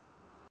which yeah.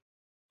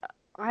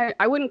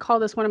 I wouldn't call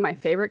this one of my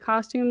favorite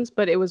costumes,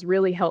 but it was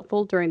really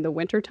helpful during the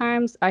winter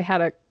times. I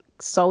had a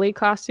Sully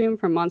costume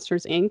from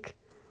Monsters Inc.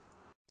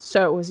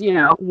 So it was,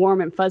 warm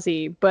and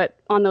fuzzy. But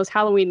on those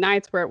Halloween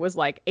nights where it was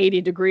like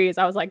 80 degrees,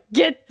 I was like,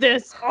 get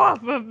this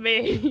off of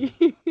me.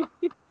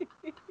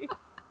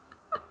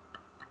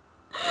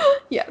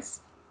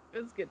 Yes.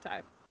 It was a good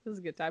time. It was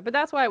a good time. But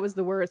that's why it was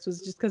the worst,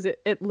 was just because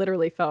it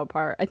literally fell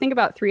apart. I think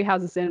about three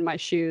houses in, my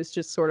shoes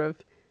just sort of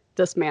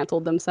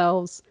dismantled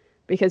themselves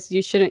because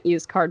you shouldn't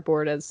use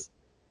cardboard as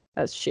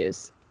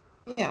shoes.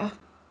 Yeah.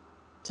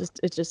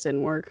 It just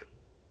didn't work.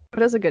 But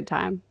it was a good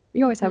time.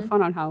 You always have Hmm.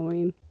 fun on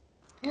Halloween.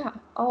 Yeah.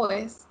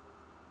 Always.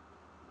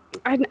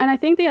 And I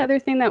think the other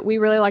thing that we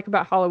really like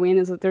about Halloween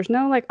is that there's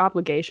no like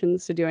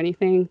obligations to do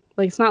anything.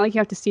 Like it's not like you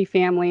have to see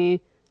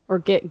family or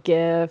get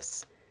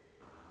gifts.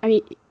 I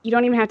mean, you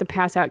don't even have to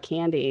pass out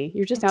candy.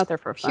 You're just It's out there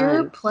for pure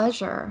fun.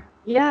 pleasure.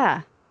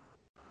 Yeah.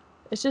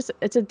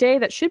 It's a day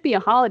that should be a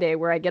holiday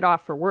where I get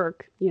off for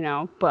work,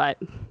 but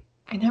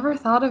I never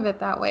thought of it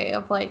that way,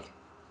 of like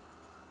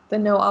the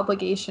no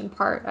obligation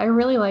part. I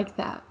really like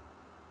that.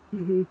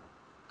 mhm.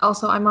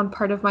 Also, I'm on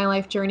part of my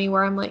life journey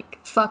where I'm like,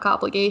 fuck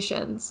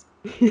obligations.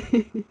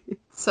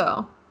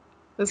 So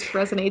this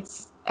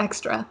resonates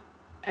extra.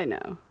 I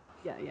know.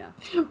 Yeah, yeah.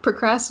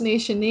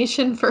 Procrastination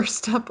Nation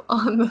first up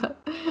on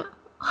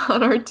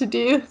our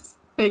to-dos,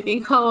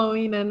 making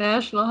Halloween a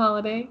national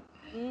holiday.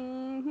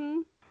 Hmm.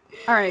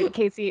 All right,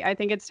 Casey, I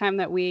think it's time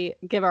that we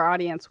give our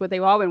audience what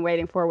they've all been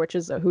waiting for, which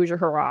is a Hoosier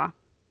Hurrah.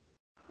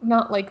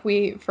 Not like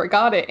we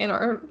forgot it in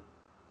our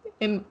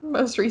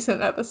most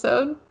recent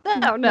episode.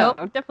 No, no, Nope.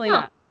 definitely No.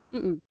 not.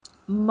 Mm-mm.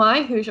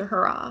 My Hoosier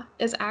Hurrah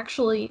is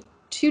actually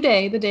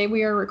today, the day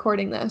we are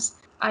recording this.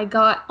 I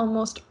got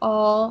almost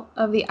all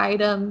of the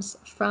items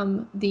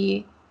from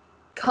the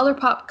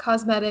ColourPop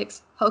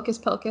Cosmetics Hocus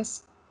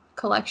Pocus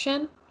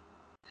collection,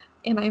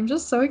 and I'm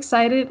just so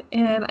excited,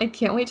 and I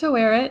can't wait to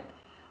wear it.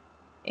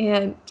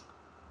 And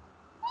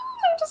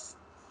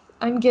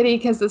I'm giddy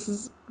because this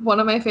is one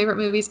of my favorite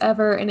movies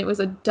ever, and it was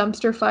a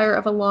dumpster fire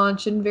of a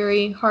launch and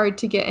very hard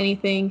to get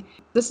anything.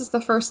 This is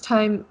the first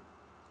time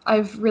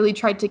I've really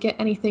tried to get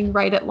anything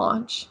right at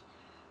launch.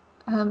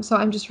 So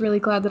I'm just really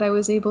glad that I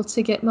was able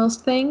to get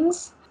most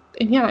things.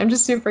 And yeah, I'm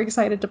just super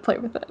excited to play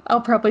with it.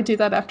 I'll probably do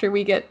that after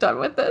we get done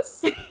with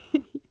this.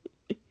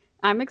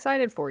 I'm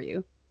excited for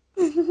you.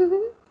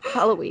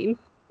 Halloween.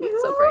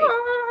 It's so great.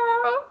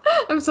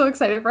 I'm so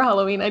excited for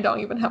Halloween. I don't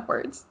even have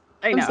words.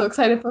 I I'm so know.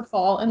 excited for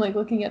fall and like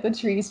looking at the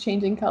trees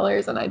changing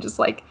colors, and I just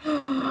like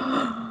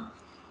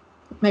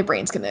my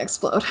brain's gonna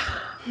explode.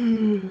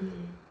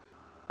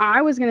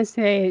 I was gonna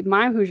say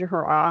my Hoosier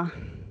Hurrah,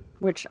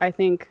 which I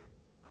think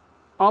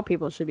all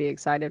people should be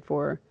excited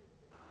for,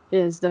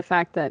 is the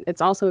fact that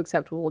it's also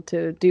acceptable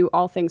to do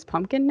all things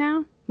pumpkin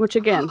now. Which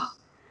again,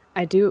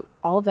 I do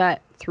all of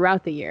that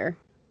throughout the year,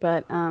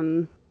 but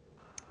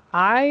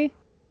I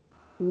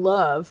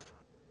love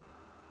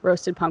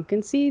roasted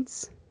pumpkin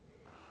seeds.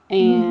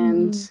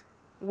 And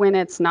when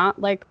it's not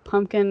like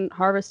pumpkin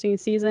harvesting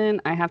season,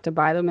 I have to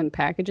buy them in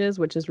packages,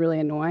 which is really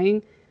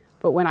annoying.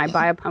 But when I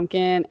buy a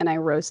pumpkin and I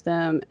roast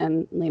them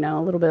and,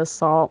 a little bit of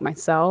salt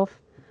myself,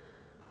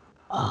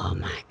 oh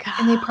my God.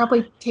 And they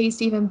probably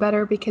taste even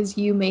better because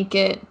you make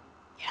it.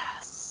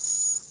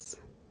 Yes.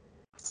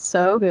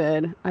 So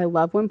good. I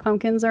love when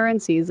pumpkins are in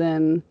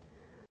season.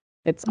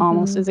 It's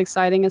almost as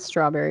exciting as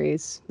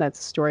strawberries. That's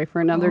a story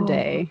for another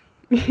day.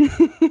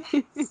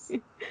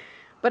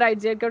 But I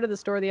did go to the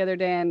store the other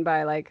day and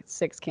buy like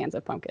 6 cans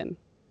of pumpkin.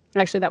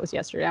 Actually, that was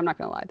yesterday. I'm not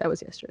going to lie. That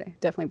was yesterday.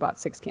 Definitely bought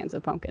 6 cans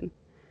of pumpkin.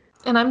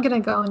 And I'm going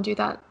to go and do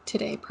that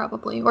today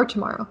probably, or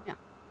tomorrow. Yeah.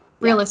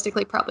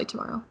 Realistically, probably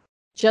tomorrow.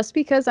 Just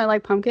because I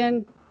like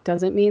pumpkin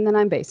doesn't mean that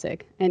I'm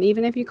basic. And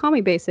even if you call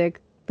me basic,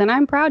 then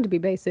I'm proud to be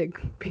basic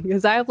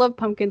because I have loved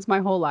pumpkins my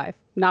whole life.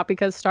 Not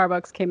because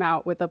Starbucks came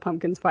out with a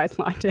pumpkin spice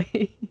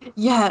latte.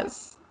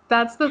 Yes.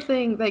 That's the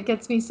thing that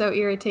gets me so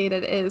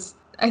irritated is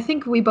I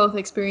think we both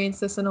experience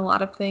this in a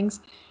lot of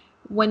things.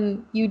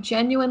 When you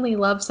genuinely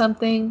love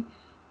something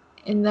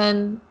and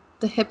then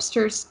the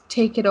hipsters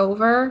take it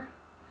over.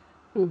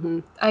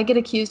 I get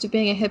accused of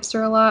being a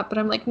hipster a lot, but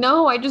I'm like,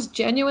 no, I just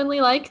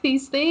genuinely like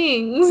these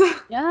things.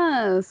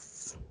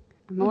 Yes.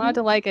 I'm allowed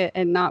to like it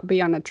and not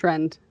be on a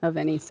trend of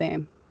any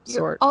sort.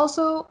 You're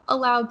also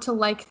allowed to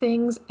like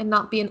things and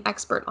not be an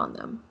expert on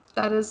them.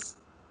 That is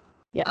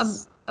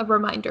a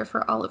reminder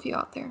for all of you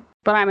out there.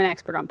 But I'm an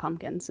expert on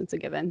pumpkins. It's a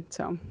given.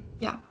 So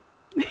yeah.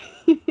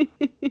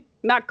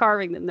 Not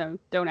carving them, though.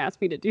 Don't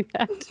ask me to do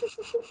that.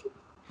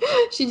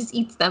 She just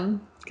eats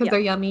them because they're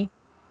yummy.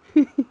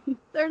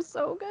 They're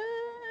so good.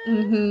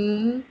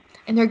 And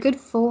they're good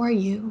for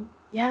you.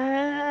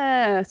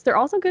 Yes. They're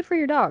also good for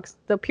your dogs.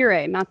 The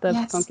puree, not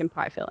the pumpkin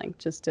pie filling,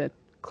 just to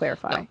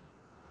clarify.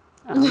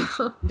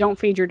 No. Don't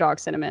feed your dog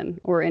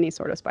cinnamon or any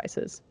sort of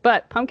spices.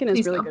 But pumpkin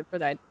is really good for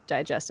the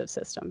digestive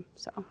system.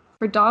 So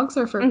for dogs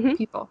or for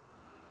people?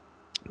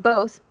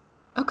 Both.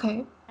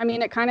 Okay. I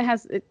mean,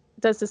 it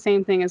does the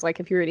same thing as like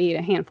if you were to eat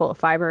a handful of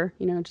fiber,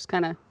 just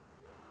kind of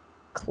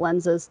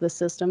cleanses the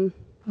system.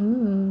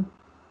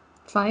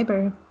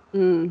 Fiber.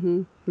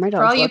 My dogs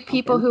for all you pumpkin.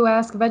 people who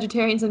ask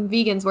vegetarians and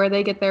vegans where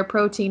they get their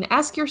protein,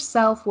 ask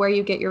yourself where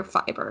you get your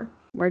fiber.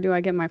 Where do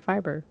I get my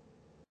fiber?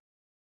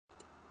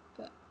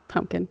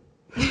 Pumpkin.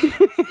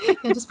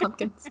 Yeah, just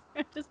pumpkins.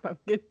 Just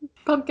pumpkin.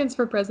 Pumpkins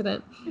for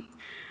president.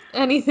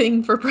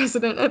 Anything for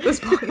president at this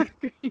point.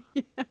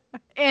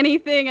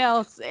 Anything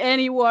else.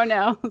 Anyone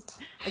else.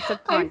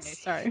 Except Kanye,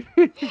 sorry.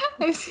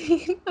 I've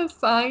seen a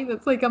sign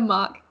that's like a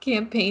mock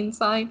campaign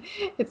sign.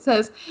 It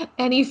says,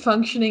 any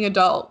functioning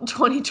adult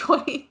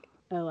 2020.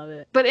 I love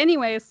it. But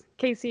anyways,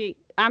 Casey,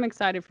 I'm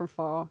excited for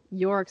fall.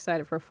 You're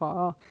excited for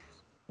fall.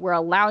 We're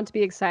allowed to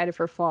be excited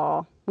for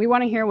fall. We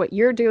want to hear what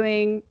you're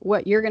doing,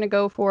 what you're going to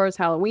go for as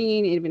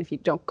Halloween, even if you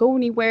don't go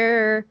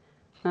anywhere.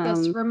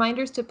 Yes,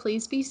 reminders to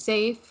please be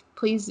safe,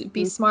 please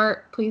be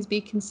smart, please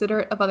be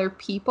considerate of other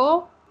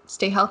people,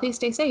 stay healthy,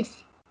 stay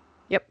safe.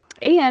 Yep.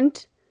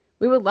 And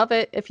we would love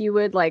it if you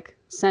would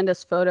send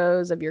us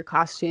photos of your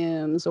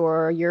costumes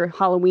or your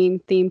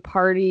Halloween themed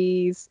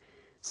parties.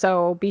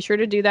 So be sure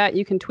to do that.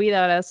 You can tweet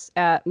at us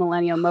at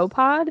Millennial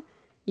Mopod.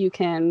 You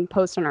can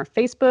post on our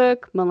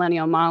Facebook,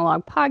 Millennial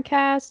Monologue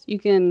Podcast. You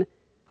can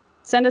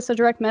send us a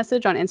direct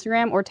message on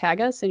Instagram or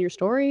tag us in your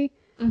story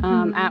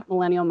at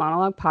Millennial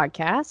Monologue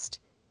Podcast.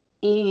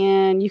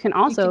 And you can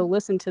also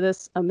listen to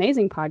this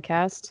amazing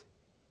podcast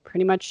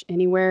pretty much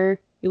anywhere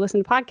you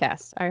listen to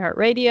podcasts.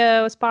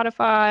 iHeartRadio,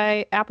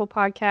 Spotify, Apple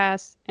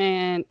Podcasts,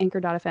 and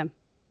Anchor.fm.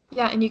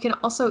 Yeah, and you can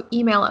also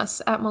email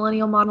us at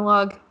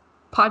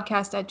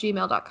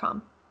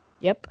millennialmonologuepodcast@gmail.com.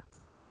 Yep.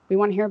 We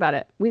want to hear about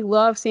it. We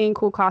love seeing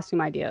cool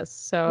costume ideas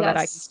so that I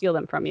can steal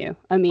them from you.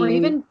 I mean, or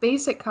even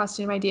basic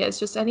costume ideas.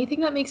 Just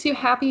anything that makes you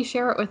happy,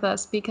 share it with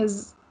us,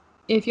 because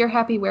if you're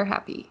happy, we're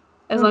happy.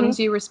 As long as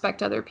you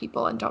respect other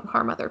people and don't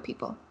harm other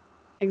people.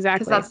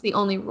 Exactly. Because that's the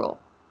only rule.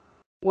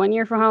 One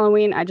year for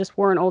Halloween, I just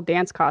wore an old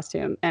dance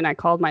costume, and I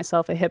called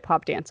myself a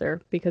hip-hop dancer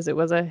because it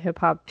was a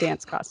hip-hop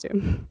dance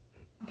costume.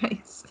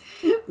 Nice.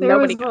 There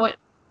was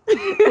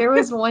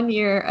one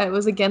year, it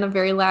was again a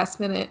very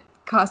last-minute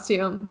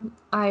costume.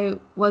 I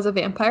was a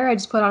vampire. I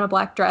just put on a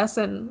black dress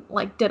and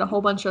did a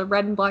whole bunch of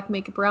red and black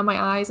makeup around my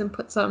eyes and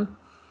put some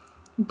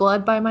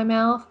blood by my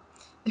mouth.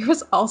 There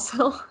was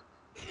also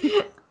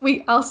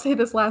I'll say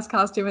this last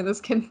costume, and this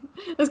can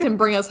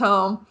bring us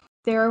home.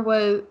 There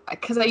was,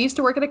 because I used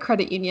to work at a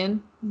credit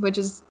union, which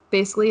is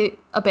basically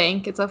a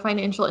bank. It's a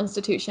financial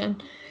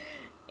institution.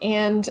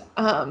 And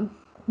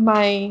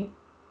my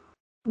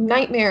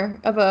nightmare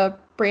of a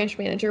branch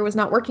manager was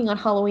not working on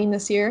Halloween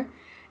this year.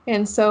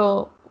 And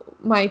so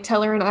my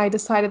teller and I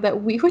decided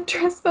that we would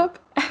dress up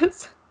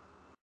as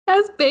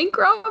bank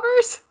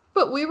robbers,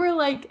 but we were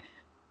like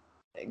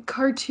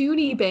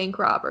cartoony bank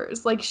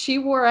robbers. Like, she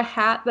wore a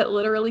hat that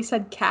literally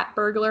said cat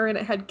burglar and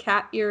it had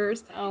cat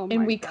ears. Oh And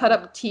my we God. cut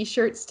up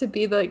t-shirts to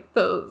be like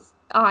those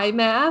eye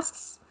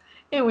masks,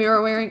 and we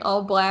were wearing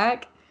all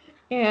black.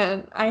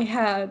 And I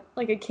had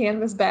like a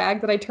canvas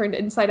bag that I turned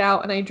inside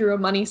out, and I drew a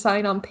money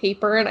sign on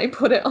paper and I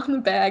put it on the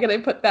bag, and I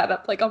put that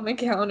up like on my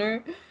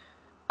counter.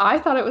 I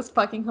thought it was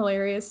fucking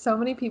hilarious. So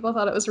many people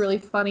thought it was really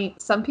funny.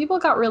 Some people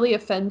got really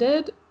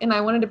offended, and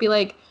I wanted to be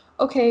like,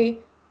 okay,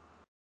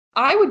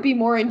 I would be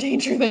more in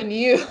danger than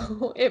you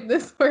if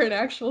this were an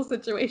actual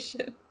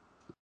situation.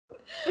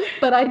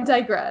 But I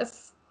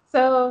digress.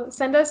 So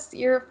send us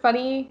your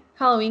funny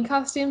Halloween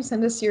costumes.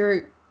 Send us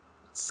your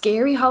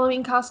scary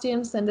Halloween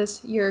costumes. Send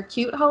us your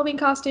cute Halloween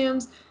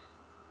costumes.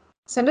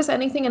 Send us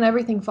anything and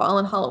everything fall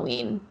on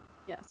Halloween.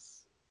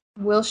 Yes.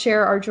 We'll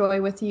share our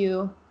joy with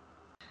you.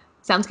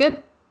 Sounds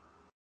good?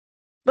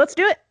 Let's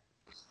do it.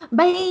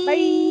 Bye! Bye.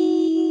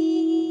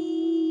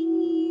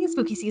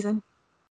 Spooky season.